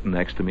brother is sitting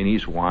next to me, and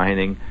he's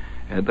whining,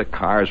 and the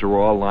cars are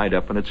all lined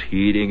up, and it's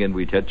heating. And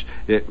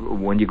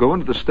when you go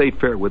into the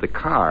state fair with a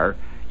car,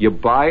 you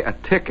buy a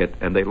ticket,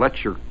 and they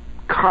let your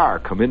car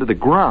come into the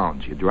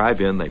grounds. You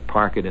drive in, they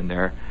park it in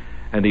there,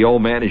 and the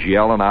old man is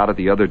yelling out at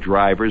the other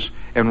drivers.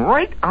 And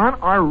right on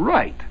our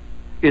right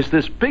is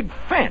this big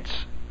fence,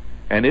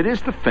 and it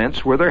is the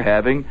fence where they're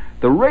having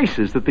the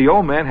races that the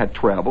old man had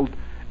traveled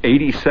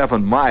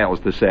 87 miles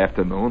this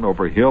afternoon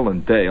over hill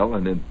and dale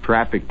and in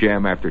traffic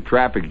jam after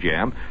traffic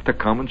jam to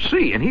come and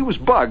see. And he was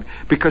bugged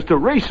because the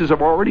races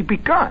have already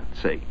begun,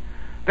 see.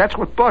 That's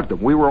what bugged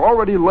him. We were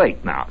already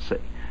late now, see.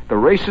 The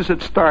races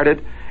had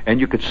started, and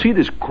you could see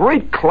this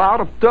great cloud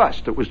of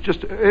dust. It was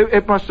just,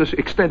 it must have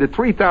extended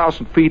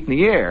 3,000 feet in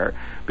the air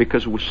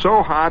because it was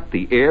so hot,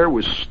 the air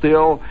was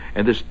still,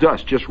 and this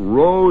dust just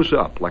rose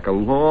up like a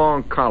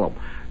long column.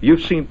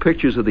 You've seen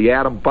pictures of the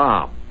atom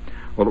bomb.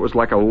 Well, it was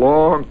like a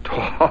long,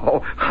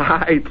 tall,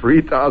 high,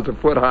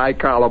 3,000-foot high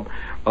column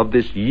of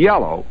this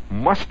yellow,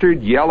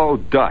 mustard yellow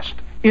dust,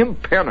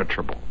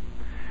 impenetrable.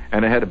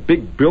 And it had a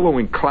big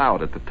billowing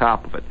cloud at the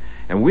top of it.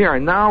 And we are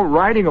now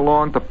riding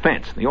along the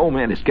fence. The old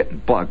man is getting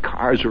bugged.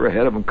 Cars are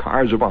ahead of him.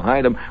 Cars are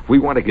behind him. We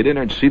want to get in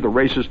there and see the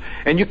races.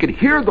 And you could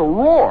hear the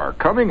roar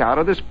coming out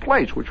of this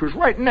place, which was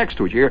right next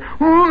to it. You hear,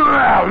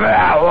 wow,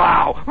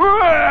 wow,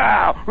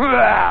 wow,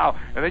 wow.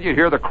 And then you'd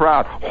hear the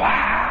crowd,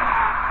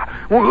 wow,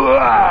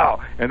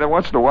 wow. And then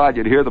once in a while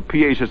you'd hear the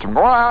PA system,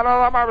 wow,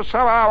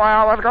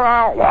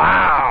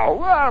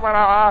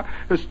 wow.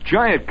 This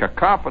giant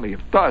cacophony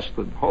of dust.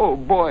 And oh,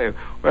 boy.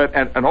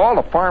 And all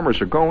the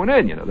farmers are going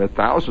in, you know. There are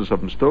thousands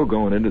of them still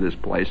going into this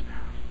place.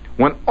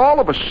 When all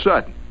of a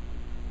sudden,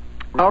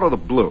 out of the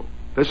blue,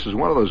 this is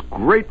one of those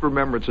great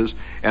remembrances,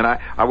 and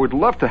I would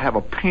love to have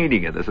a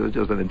painting of this. It was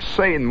just an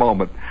insane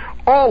moment.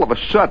 All of a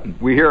sudden,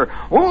 we hear,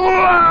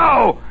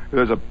 whoa!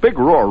 There's a big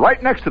roar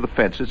right next to the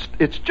fence.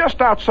 It's just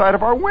outside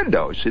of our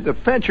window. See, the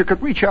fence, you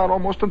could reach out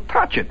almost and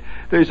touch it.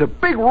 There's a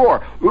big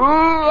roar.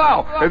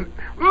 Whoa! And,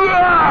 whoa!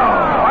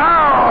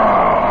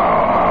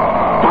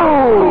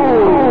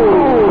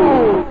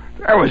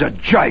 There was a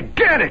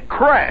gigantic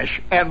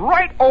crash, and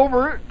right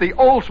over the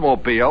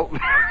Oldsmobile,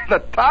 the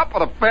top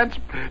of the fence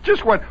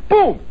just went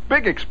boom,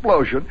 big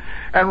explosion,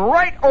 and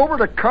right over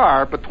the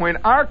car, between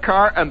our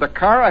car and the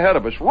car ahead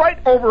of us, right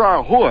over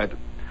our hood,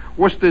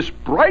 was this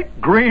bright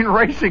green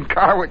racing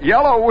car with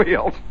yellow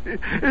wheels.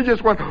 It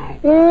just went,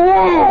 whoa!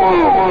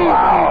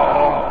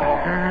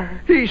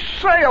 He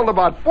sailed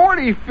about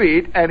 40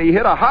 feet, and he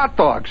hit a hot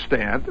dog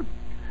stand.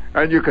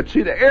 And you could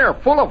see the air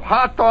full of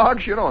hot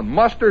dogs, you know, and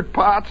mustard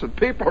pots and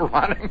people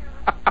running.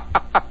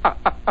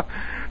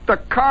 The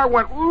car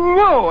went,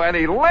 whoa, and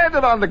he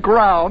landed on the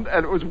ground,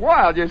 and it was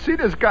wild. You see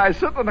this guy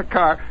sitting in the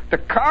car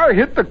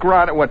hit the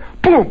ground, it went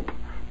boom,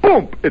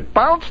 boom. It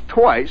bounced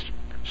twice,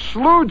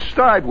 slewed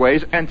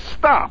sideways, and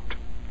stopped.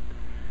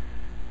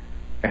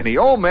 And the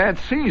old man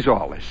sees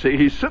all this. See,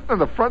 he's sitting in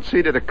the front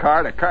seat of the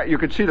car, you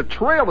could see the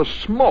trail of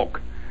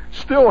smoke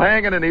still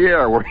hanging in the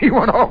air where he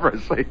went over,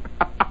 see.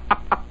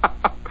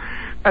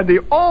 And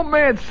the old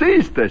man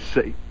sees this,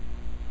 see,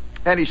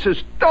 and he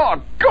says,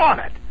 doggone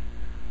it,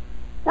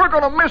 we're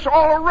going to miss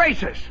all the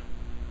races.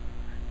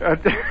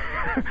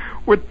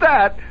 With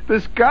that,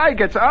 this guy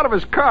gets out of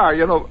his car,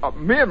 you know,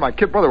 me and my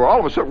kid brother, all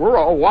of a sudden, we're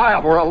all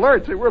wild, we're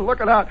alert, see, we're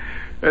looking out.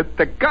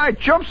 The guy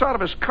jumps out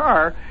of his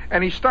car,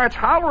 and he starts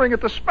hollering at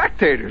the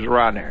spectators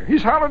around there.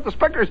 He's hollering at the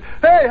spectators,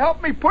 hey,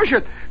 help me push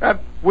it. And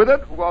with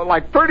it, well,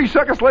 like 30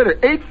 seconds later,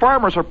 8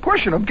 farmers are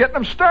pushing him, getting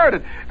him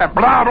started. And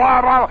blah,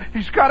 blah, blah,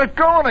 he's got it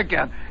going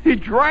again. He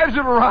drives it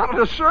around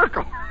in a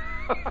circle.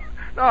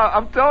 No,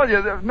 I'm telling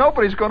you,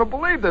 nobody's going to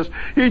believe this.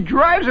 He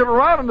drives it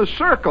around in a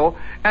circle,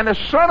 and the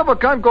son of a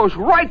gun goes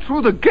right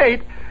through the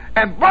gate,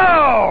 and boom,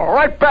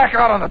 right back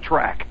out on the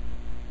track.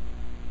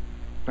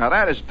 Now,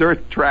 that is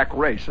dirt track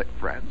racing,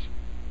 friends.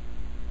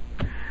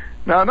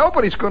 Now,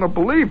 nobody's going to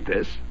believe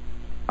this.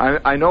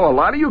 I know a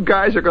lot of you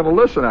guys are going to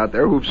listen out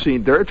there who've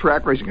seen dirt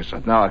track racing and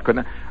said, no, I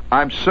couldn't.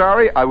 I'm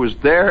sorry, I was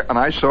there, and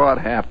I saw it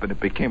happen. It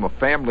became a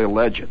family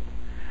legend.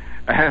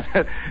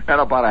 And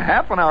about a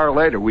half an hour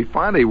later, we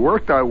finally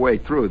worked our way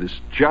through this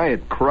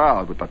giant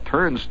crowd with the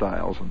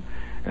turnstiles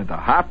and the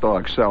hot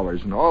dog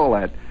sellers and all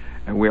that.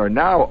 And we are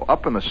now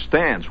up in the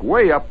stands,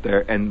 way up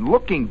there, and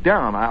looking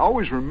down. I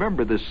always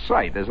remember this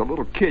sight as a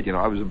little kid. You know,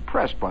 I was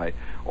impressed by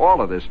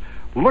all of this.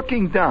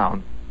 Looking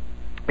down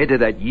into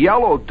that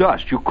yellow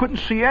dust, you couldn't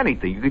see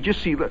anything. You could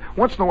just see,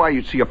 once in a while,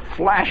 you'd see a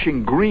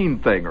flashing green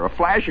thing or a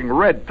flashing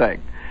red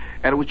thing.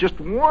 And it was just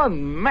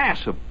one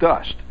mass of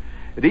dust.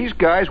 These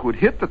guys would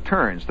hit the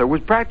turns. There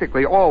was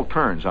practically all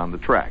turns on the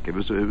track. It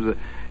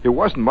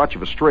wasn't much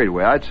of a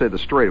straightaway. I'd say the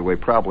straightaway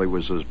probably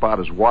was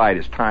about as wide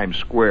as Times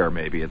Square,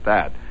 maybe at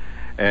that.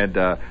 And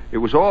it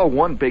was all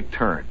one big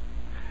turn.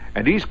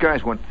 And these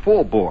guys went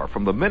full bore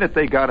from the minute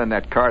they got in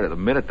that car to the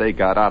minute they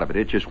got out of it.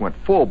 It just went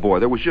full bore.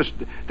 They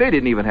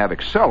didn't even have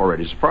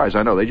accelerators, as far as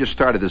I know. They just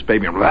started this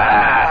baby and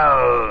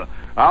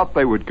out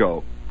they would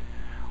go.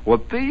 Well,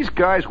 these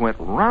guys went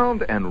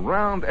round and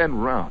round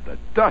and round, the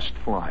dust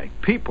flying,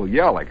 people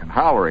yelling and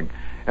hollering,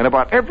 and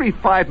about every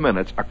 5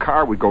 minutes a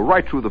car would go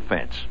right through the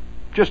fence.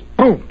 Just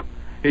boom.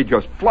 he'd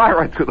just fly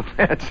right through the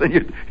fence,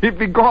 and he'd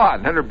be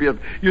gone.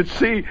 And you'd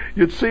see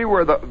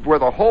where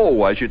the hole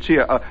was. You'd see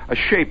a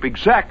shape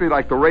exactly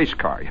like the race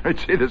car. You'd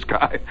see this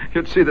guy.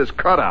 You'd see this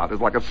cutout.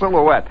 It's like a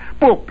silhouette.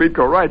 Boom! He'd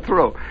go right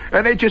through,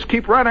 and they'd just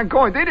keep right on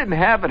going. They didn't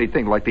have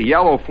anything like the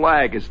yellow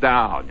flag is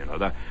down.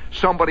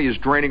 Somebody is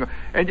draining,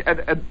 and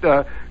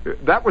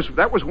that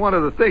was one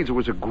of the things. It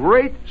was a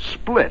great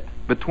split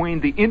between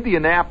the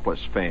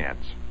Indianapolis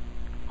fans,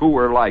 who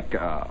were like,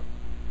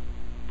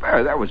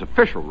 that was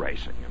official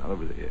racing, that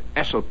was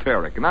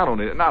esoteric,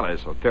 not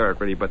esoteric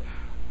really, but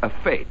a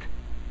fate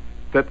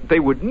that they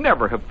would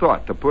never have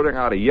thought to putting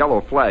out a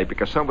yellow flag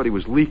because somebody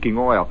was leaking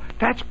oil.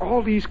 That's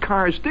all these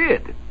cars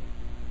did,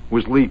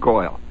 was leak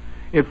oil.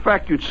 In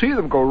fact, you'd see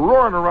them go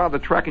roaring around the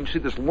track, and you'd see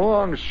this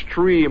long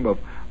stream of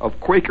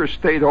Quaker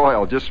State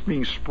oil just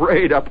being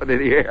sprayed up into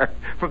the air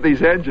from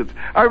these engines.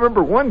 I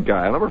remember one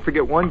guy, I'll never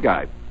forget one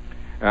guy.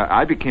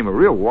 I became a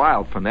real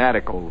wild,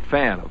 fanatical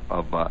fan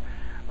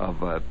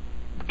of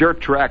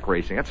dirt track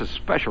racing. That's a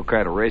special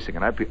kind of racing,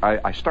 and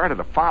I started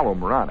to follow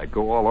him around. I'd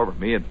go all over.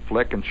 Me and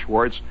Flick and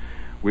Schwartz,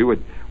 we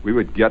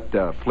would get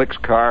Flick's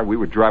car. We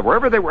would drive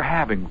wherever they were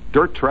having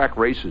dirt track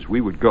races. We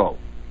would go.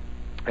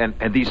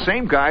 And these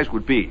same guys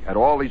would be at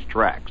all these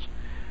tracks,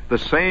 the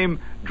same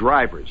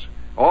drivers,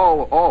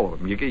 all of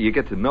them. You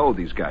get to know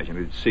these guys.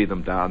 You'd see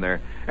them down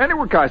there, and there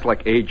were guys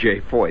like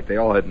A.J. Foyt. They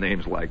all had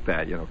names like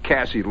that.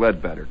 Cassie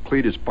Ledbetter,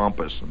 Cletus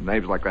Bumpus, and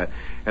names like that.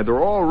 And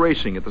they're all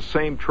racing at the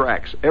same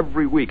tracks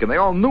every week, and they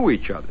all knew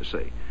each other.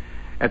 See,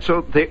 and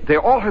so they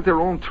all had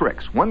their own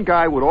tricks. One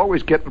guy would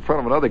always get in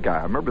front of another guy.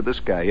 I remember this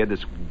guy. He had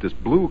this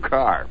blue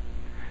car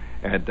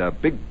and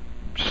big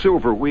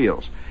silver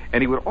wheels,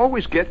 and he would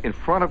always get in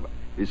front of.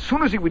 As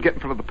soon as he would get in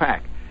front of the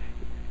pack,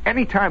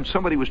 anytime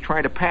somebody was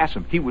trying to pass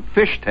him, he would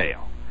fishtail.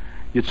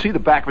 You'd see the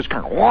back of his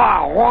car,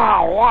 wow,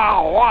 wow,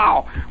 wow,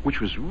 wow, which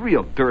was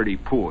real dirty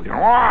pool.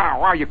 Wow,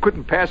 wow, you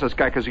couldn't pass this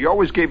guy because he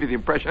always gave you the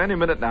impression any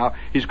minute now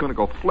he's going to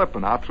go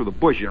flipping out through the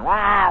bush. Wow,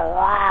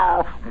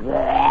 wow,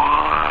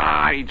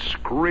 wow, he'd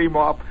scream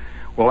up.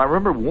 Well, I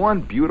remember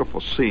one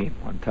beautiful scene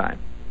one time.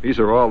 These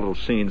are all little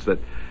scenes that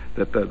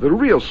the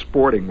real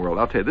sporting world,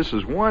 I'll tell you, this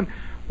is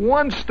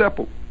one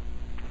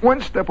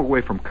step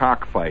away from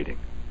cockfighting.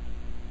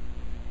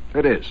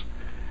 It is.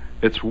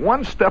 It's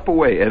one step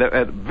away,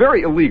 and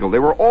very illegal. They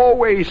were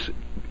always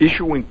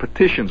issuing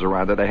petitions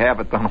around that they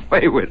have it done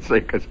away with, see,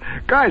 because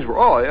guys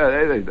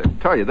were they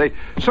tell you,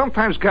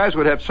 sometimes guys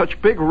would have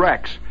such big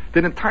wrecks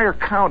that entire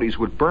counties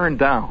would burn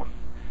down.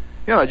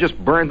 Just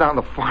burn down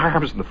the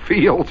farms and the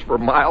fields for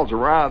miles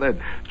around,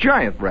 and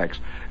giant wrecks.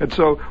 And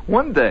so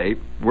one day,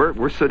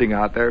 we're sitting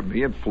out there,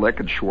 me and Flick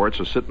and Schwartz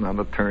are sitting on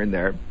the turn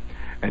there,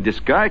 and this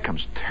guy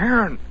comes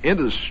tearing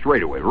into the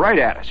straightaway right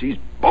at us. He's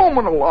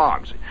booming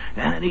along.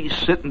 And he's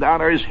sitting down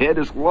there. His head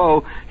is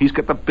low. He's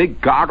got the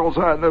big goggles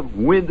on. The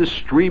wind is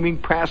streaming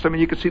past him,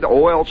 and you can see the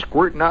oil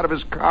squirting out of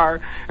his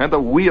car, and the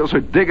wheels are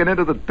digging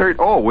into the dirt.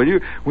 Oh,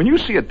 when you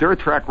see a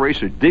dirt track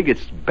racer dig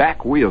its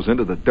back wheels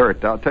into the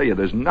dirt, I'll tell you,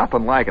 there's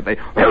nothing like it. They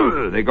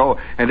go,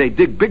 and they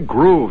dig big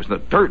grooves,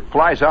 and the dirt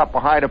flies out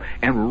behind them,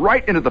 and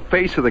right into the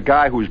face of the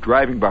guy who's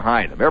driving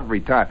behind them every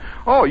time.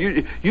 Oh,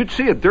 you'd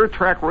see a dirt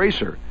track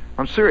racer.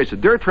 I'm serious. A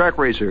dirt track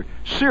racer,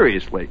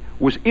 seriously,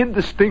 was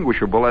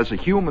indistinguishable as a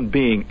human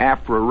being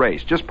after a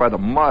race, just by the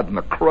mud and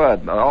the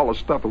crud and all the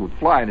stuff that would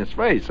fly in his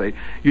face.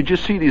 You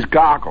just see these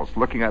goggles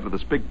looking out of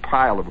this big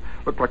pile of,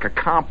 looked like a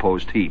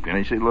compost heap.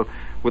 You see, look,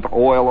 with the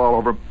oil all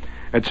over him.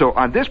 And so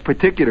on this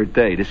particular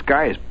day, this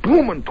guy is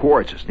booming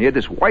towards us, and he had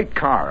this white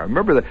car. I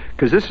remember that,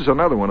 because this is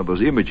another one of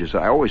those images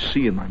I always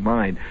see in my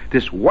mind.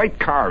 This white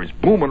car is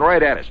booming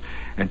right at us.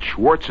 And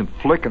Schwartz and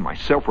Flick and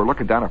myself were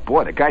looking down at,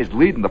 boy, the guy's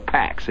leading the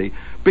pack, see?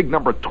 Big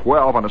number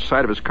 12 on the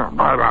side of his car.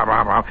 Blah, blah,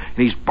 blah, blah, and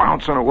he's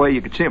bouncing away.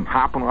 You could see him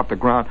hopping off the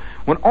ground.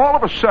 When all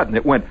of a sudden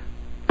it went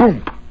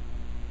boom.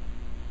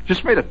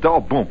 Just made a dull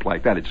boom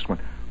like that. It just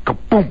went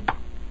kaboom.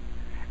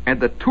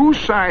 And the two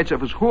sides of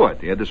his hood,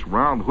 he had this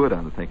round hood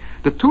on the thing,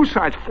 the two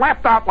sides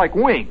flapped out like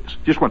wings.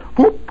 Just went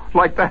whoop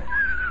like that.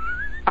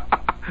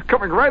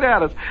 Coming right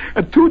at us.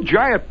 And two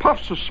giant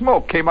puffs of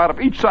smoke came out of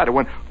each side. It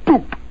went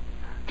boop.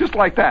 Just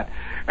like that.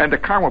 And the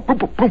car went boom,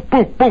 boom, boom,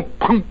 boom, boom,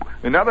 boom.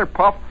 Another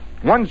puff.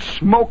 One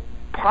smoke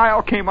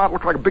pile came out,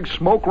 looked like a big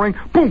smoke ring.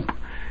 Boom.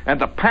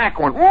 And the pack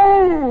went,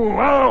 whoa,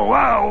 wow,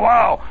 wow,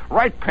 wow,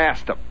 right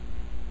past him.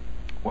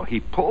 Well, he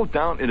pulled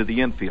down into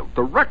the infield,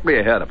 directly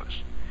ahead of us.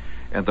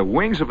 And the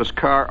wings of his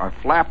car are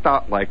flapped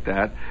out like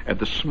that, and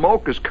the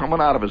smoke is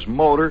coming out of his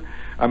motor.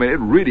 I mean, it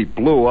really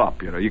blew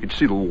up, You can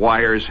see the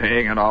wires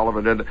hanging, all of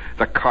it, and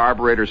the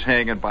carburetor's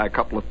hanging by a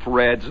couple of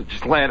threads. It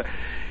just landed.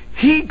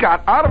 He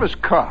got out of his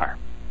car.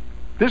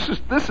 This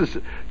is,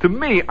 to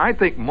me, I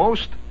think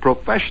most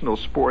professional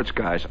sports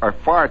guys are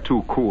far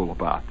too cool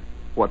about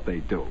what they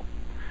do.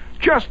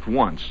 Just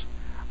once,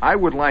 I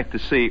would like to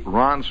see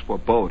Ron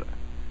Swoboda,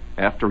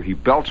 after he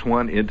belts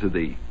one into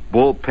the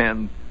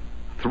bullpen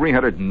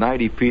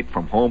 390 feet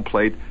from home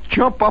plate,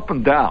 jump up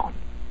and down.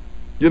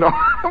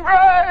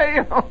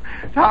 Hooray!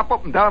 Hop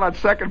up and down on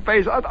second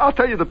base. I'll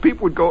tell you, the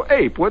people would go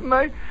ape, wouldn't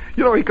they?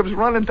 He comes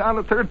running down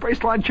the third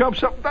baseline,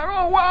 jumps up and down.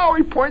 Oh, wow,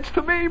 he points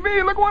to me,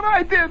 look what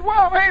I did.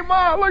 Wow, hey,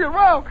 Ma, look at,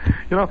 wow.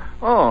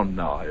 Oh,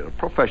 no,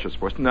 professional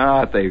sports,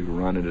 they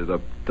run into the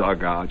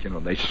dugout,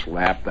 they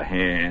slap the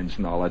hands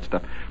and all that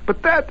stuff.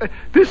 But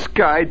this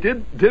guy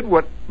did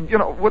what is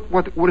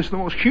the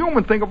most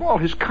human thing of all.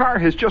 His car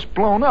has just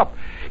blown up.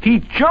 He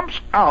jumps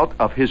out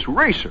of his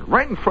racer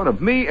right in front of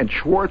me and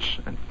Schwartz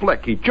and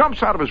Flick. He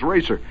jumps out of his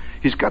racer.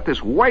 He's got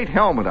this white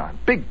helmet on,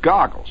 big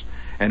goggles,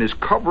 and his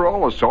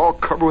coverall is all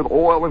covered with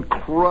oil and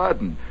crud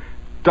and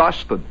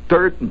dust and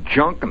dirt and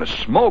junk, and the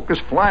smoke is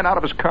flying out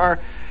of his car.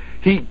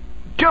 He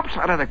jumps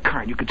out of the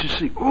car, and you could just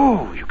see,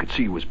 you could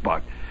see he was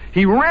bugged.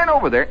 He ran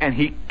over there, and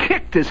he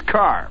kicked his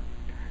car.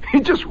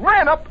 He just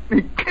ran up,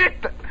 and he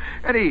kicked it,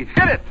 and he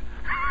hit it.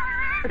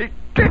 He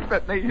kicked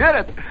it, and he hit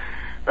it.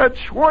 And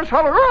Schwartz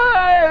hollered,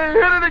 hooray,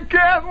 hit it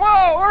again, whoa,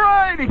 all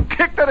right, he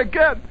kicked it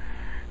again.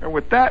 And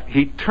with that,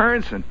 he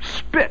turns and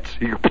spits.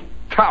 He goes,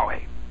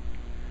 Towie,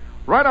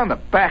 right on the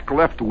back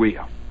left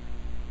wheel.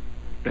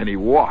 And he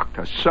walked,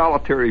 a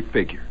solitary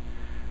figure,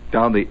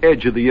 down the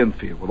edge of the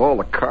infield with all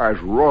the cars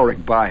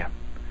roaring by him.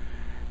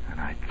 And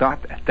I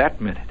thought at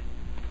that minute,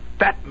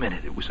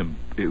 it was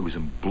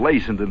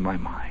emblazoned in my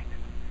mind.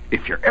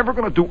 If you're ever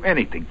going to do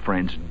anything,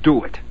 friends,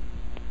 do it.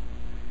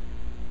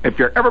 If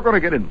you're ever going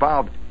to get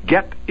involved,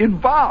 get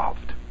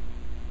involved.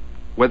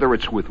 Whether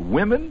it's with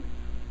women,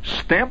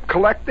 stamp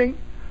collecting,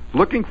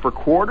 looking for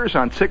quarters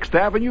on 6th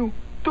Avenue,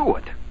 do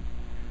it.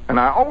 And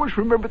I always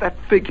remember that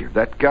figure,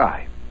 that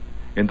guy,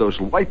 in those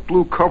light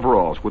blue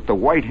coveralls with the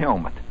white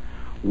helmet,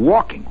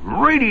 walking,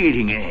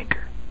 radiating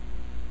anger,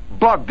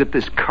 bugged at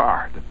this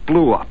car that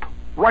blew up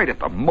right at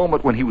the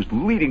moment when he was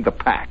leading the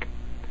pack.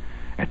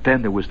 And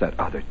then there was that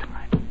other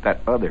time,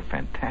 that other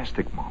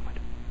fantastic moment.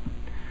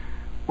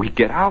 We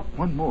get out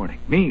one morning,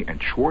 me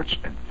and Schwartz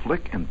and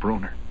Flick and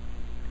Bruner.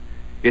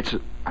 It's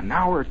an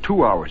hour,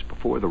 2 hours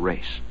before the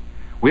race.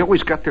 We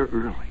always got there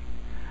early.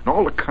 And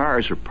all the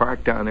cars are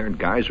parked down there and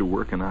guys are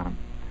working on them.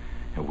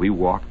 And we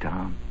walked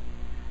down.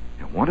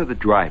 And one of the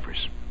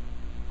drivers,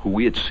 who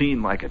we had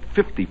seen like at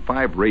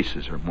 55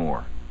 races or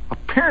more,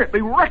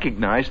 apparently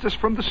recognized us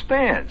from the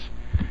stands.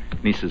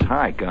 And he says,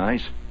 hi,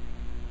 guys.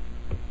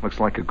 Looks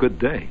like a good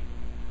day.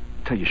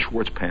 I tell you,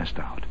 Schwartz passed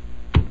out.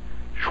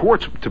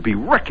 Schwartz to be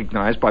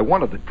recognized by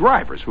one of the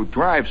drivers who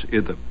drives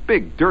in the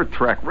big dirt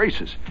track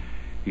races.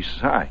 He says,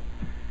 hi.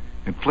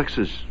 And Flick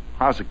says,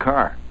 how's the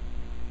car?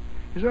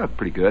 He said,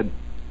 pretty good.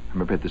 I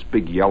remember I had this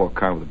big yellow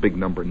car with a big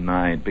number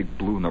 9, big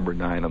blue number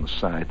 9 on the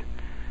side.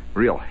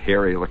 Real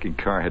hairy-looking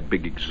car, had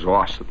big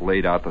exhaust that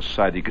laid out the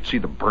side. You could see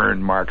the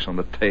burn marks on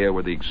the tail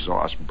where the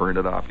exhaust burned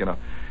it off,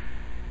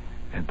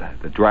 And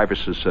the driver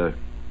says,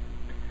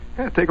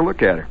 take a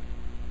look at her.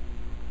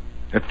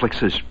 And Flick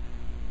says,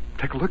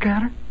 take a look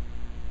at her?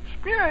 Says,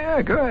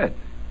 yeah, go ahead.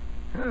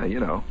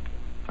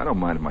 I don't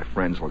mind if my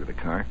friends look at the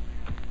car.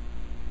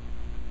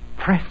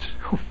 Friends?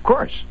 Of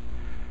course.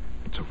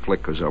 And so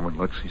Flick goes over and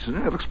looks. He says,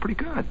 it looks pretty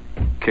good.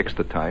 Kicks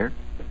the tire.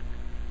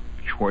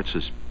 Schwartz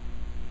says,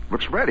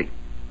 looks ready.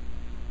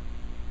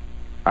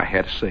 I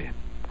had to say it.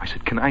 I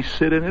said, can I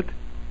sit in it?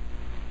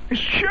 He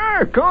said,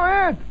 sure, go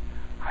ahead.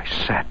 I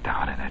sat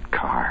down in that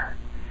car.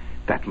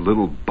 That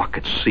little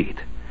bucket seat.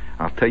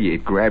 I'll tell you,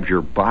 it grabs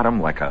your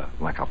bottom like a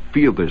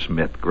fielder's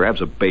mitt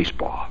grabs a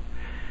baseball.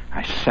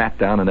 I sat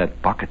down in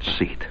that bucket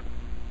seat.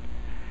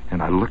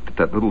 And I looked at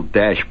that little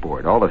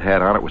dashboard. All it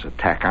had on it was a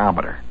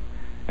tachometer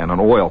and an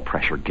oil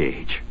pressure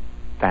gauge.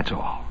 That's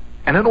all.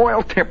 And an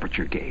oil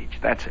temperature gauge.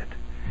 That's it.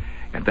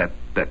 And that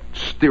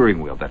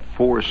steering wheel, that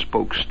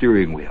 4-spoke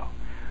steering wheel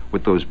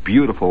with those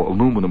beautiful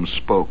aluminum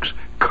spokes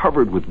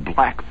covered with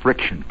black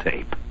friction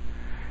tape.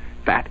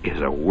 That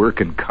is a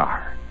working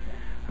car.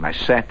 And I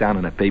sat down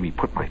in that baby,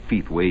 put my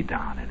feet way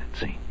down in it,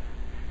 see?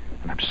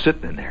 And I'm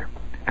sitting in there,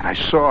 and I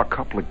saw a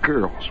couple of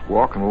girls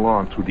walking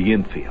along through the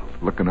infield,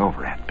 looking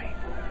over at me.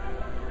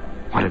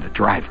 One of the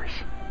drivers.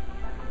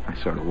 I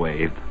sort of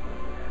waved.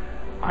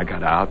 I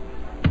got out,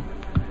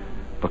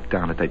 looked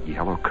down at that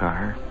yellow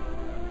car,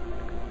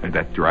 and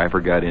that driver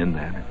got in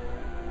then,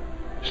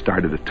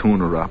 started to tune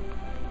her up.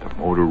 The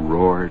motor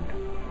roared.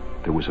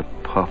 There was a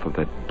puff of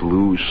that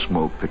blue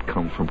smoke that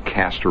comes from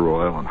castor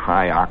oil and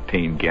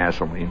high-octane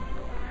gasoline.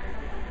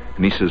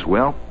 And he says,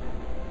 well,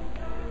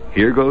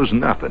 here goes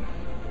nothing.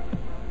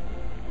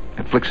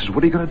 And Flick says,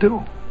 what are you going to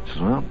do? He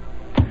says, well,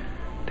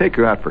 take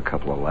her out for a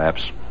couple of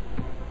laps.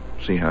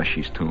 See how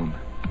she's tuned.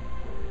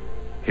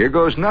 Here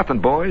goes nothing,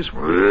 boys. And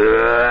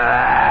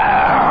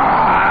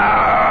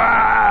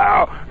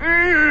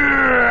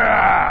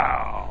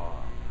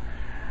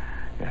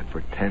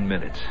for 10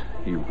 minutes,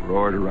 he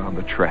roared around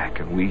the track,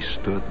 and we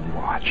stood and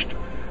watched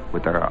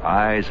with our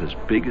eyes as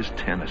big as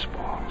tennis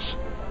balls.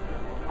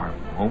 Our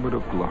moment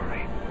of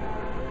glory.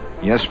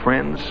 Yes,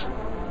 friends,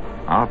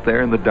 out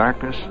there in the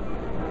darkness,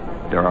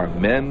 there are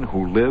men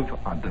who live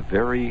on the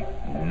very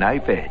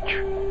knife edge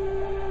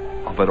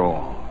of it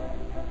all.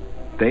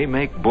 They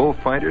make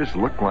bullfighters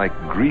look like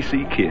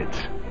greasy kids.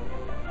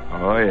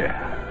 Oh,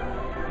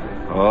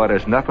 yeah. Oh,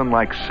 there's nothing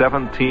like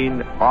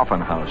 17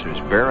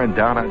 Offenhausers bearing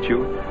down at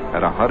you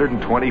at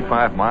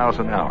 125 miles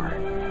an hour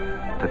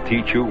to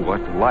teach you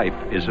what life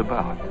is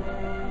about,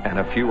 and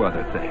a few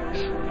other things.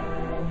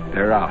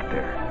 They're out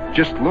there.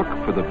 Just look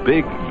for the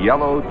big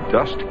yellow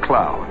dust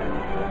cloud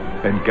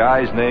and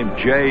guys named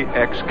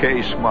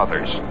J.X.K.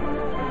 Smothers.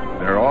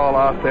 They're all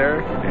out there,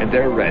 and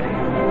they're ready.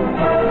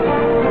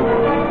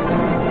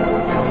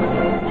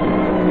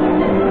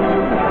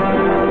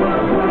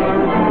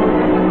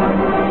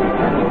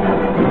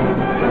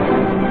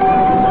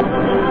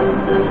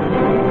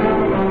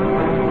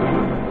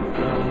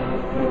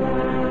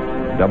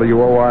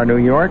 WOR New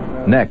York.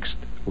 Next,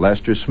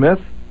 Lester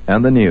Smith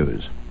and the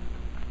news.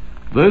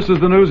 This is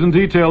the news in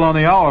detail on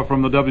the hour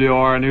from the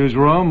WOR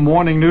newsroom.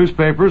 Morning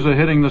newspapers are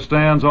hitting the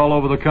stands all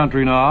over the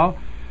country now.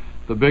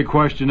 The big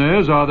question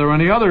is, are there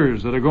any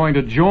others that are going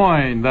to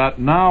join that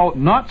now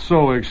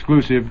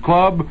not-so-exclusive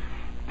club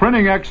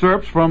printing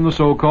excerpts from the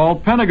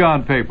so-called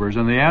Pentagon Papers?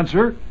 And the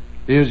answer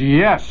is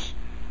yes.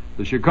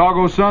 The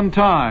Chicago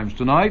Sun-Times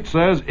tonight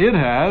says it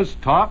has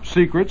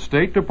top-secret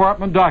State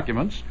Department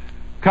documents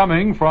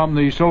coming from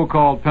the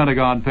so-called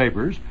Pentagon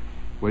Papers,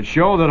 which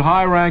show that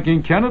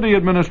high-ranking Kennedy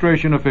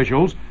administration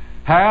officials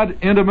had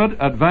intimate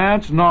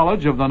advance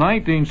knowledge of the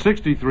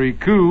 1963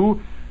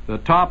 coup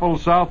that toppled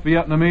South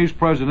Vietnamese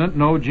President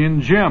Ngo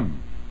Dinh Diem.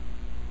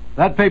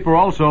 That paper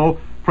also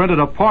printed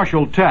a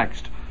partial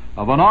text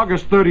of an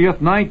August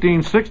 30th,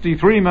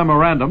 1963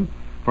 memorandum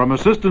from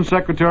Assistant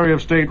Secretary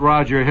of State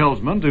Roger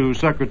Hilsman to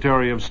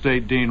Secretary of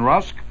State Dean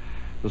Rusk.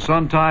 The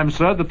Sun-Times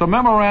said that the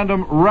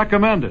memorandum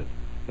recommended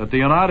that the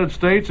United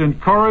States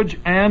encourage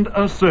and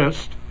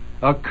assist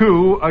a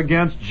coup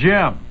against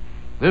Diem.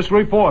 This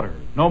reporter,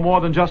 no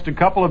more than just a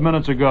couple of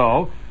minutes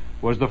ago,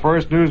 was the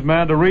first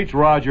newsman to reach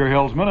Roger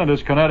Hilsman at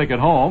his Connecticut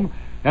home,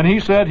 and he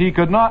said he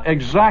could not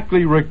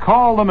exactly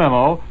recall the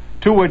memo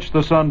to which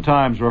the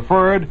Sun-Times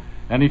referred,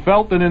 and he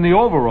felt that in the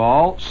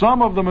overall,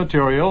 some of the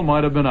material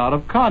might have been out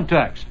of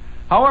context.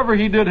 However,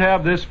 he did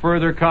have this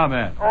further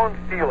comment. My own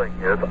feeling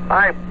is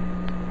I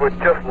would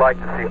just like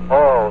to see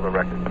all the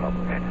records published.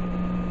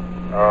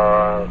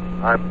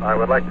 I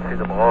would like to see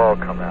them all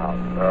come out,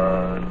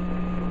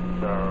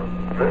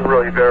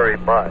 really very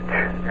much.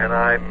 And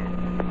I'm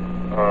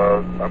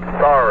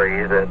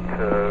sorry that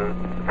the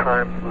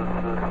Times was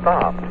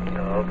stopped,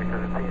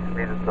 because it seems to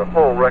me that the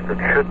whole record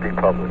should be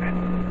published.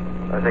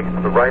 I think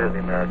it's the right of the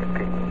American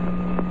people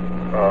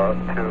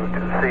to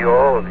see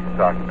all of these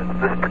documents.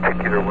 This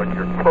particular one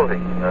you're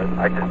quoting,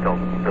 I just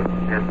it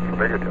isn't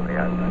familiar to me.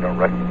 I don't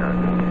recognize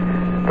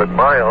it. But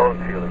my own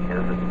feeling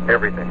is that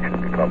everything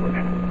should be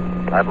published.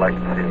 I'd like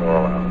to see it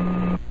all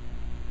out.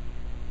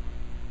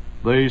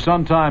 The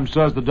Sun-Times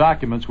says the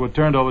documents were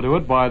turned over to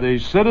it by the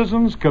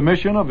Citizens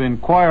Commission of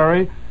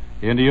Inquiry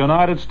into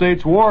United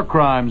States war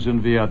crimes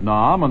in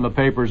Vietnam, and the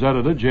paper's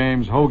editor,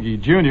 James Hoagie,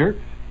 Jr.,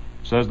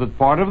 says that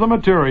part of the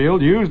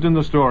material used in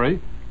the story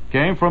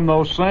came from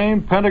those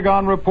same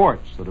Pentagon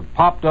reports that have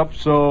popped up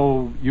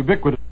so ubiquitously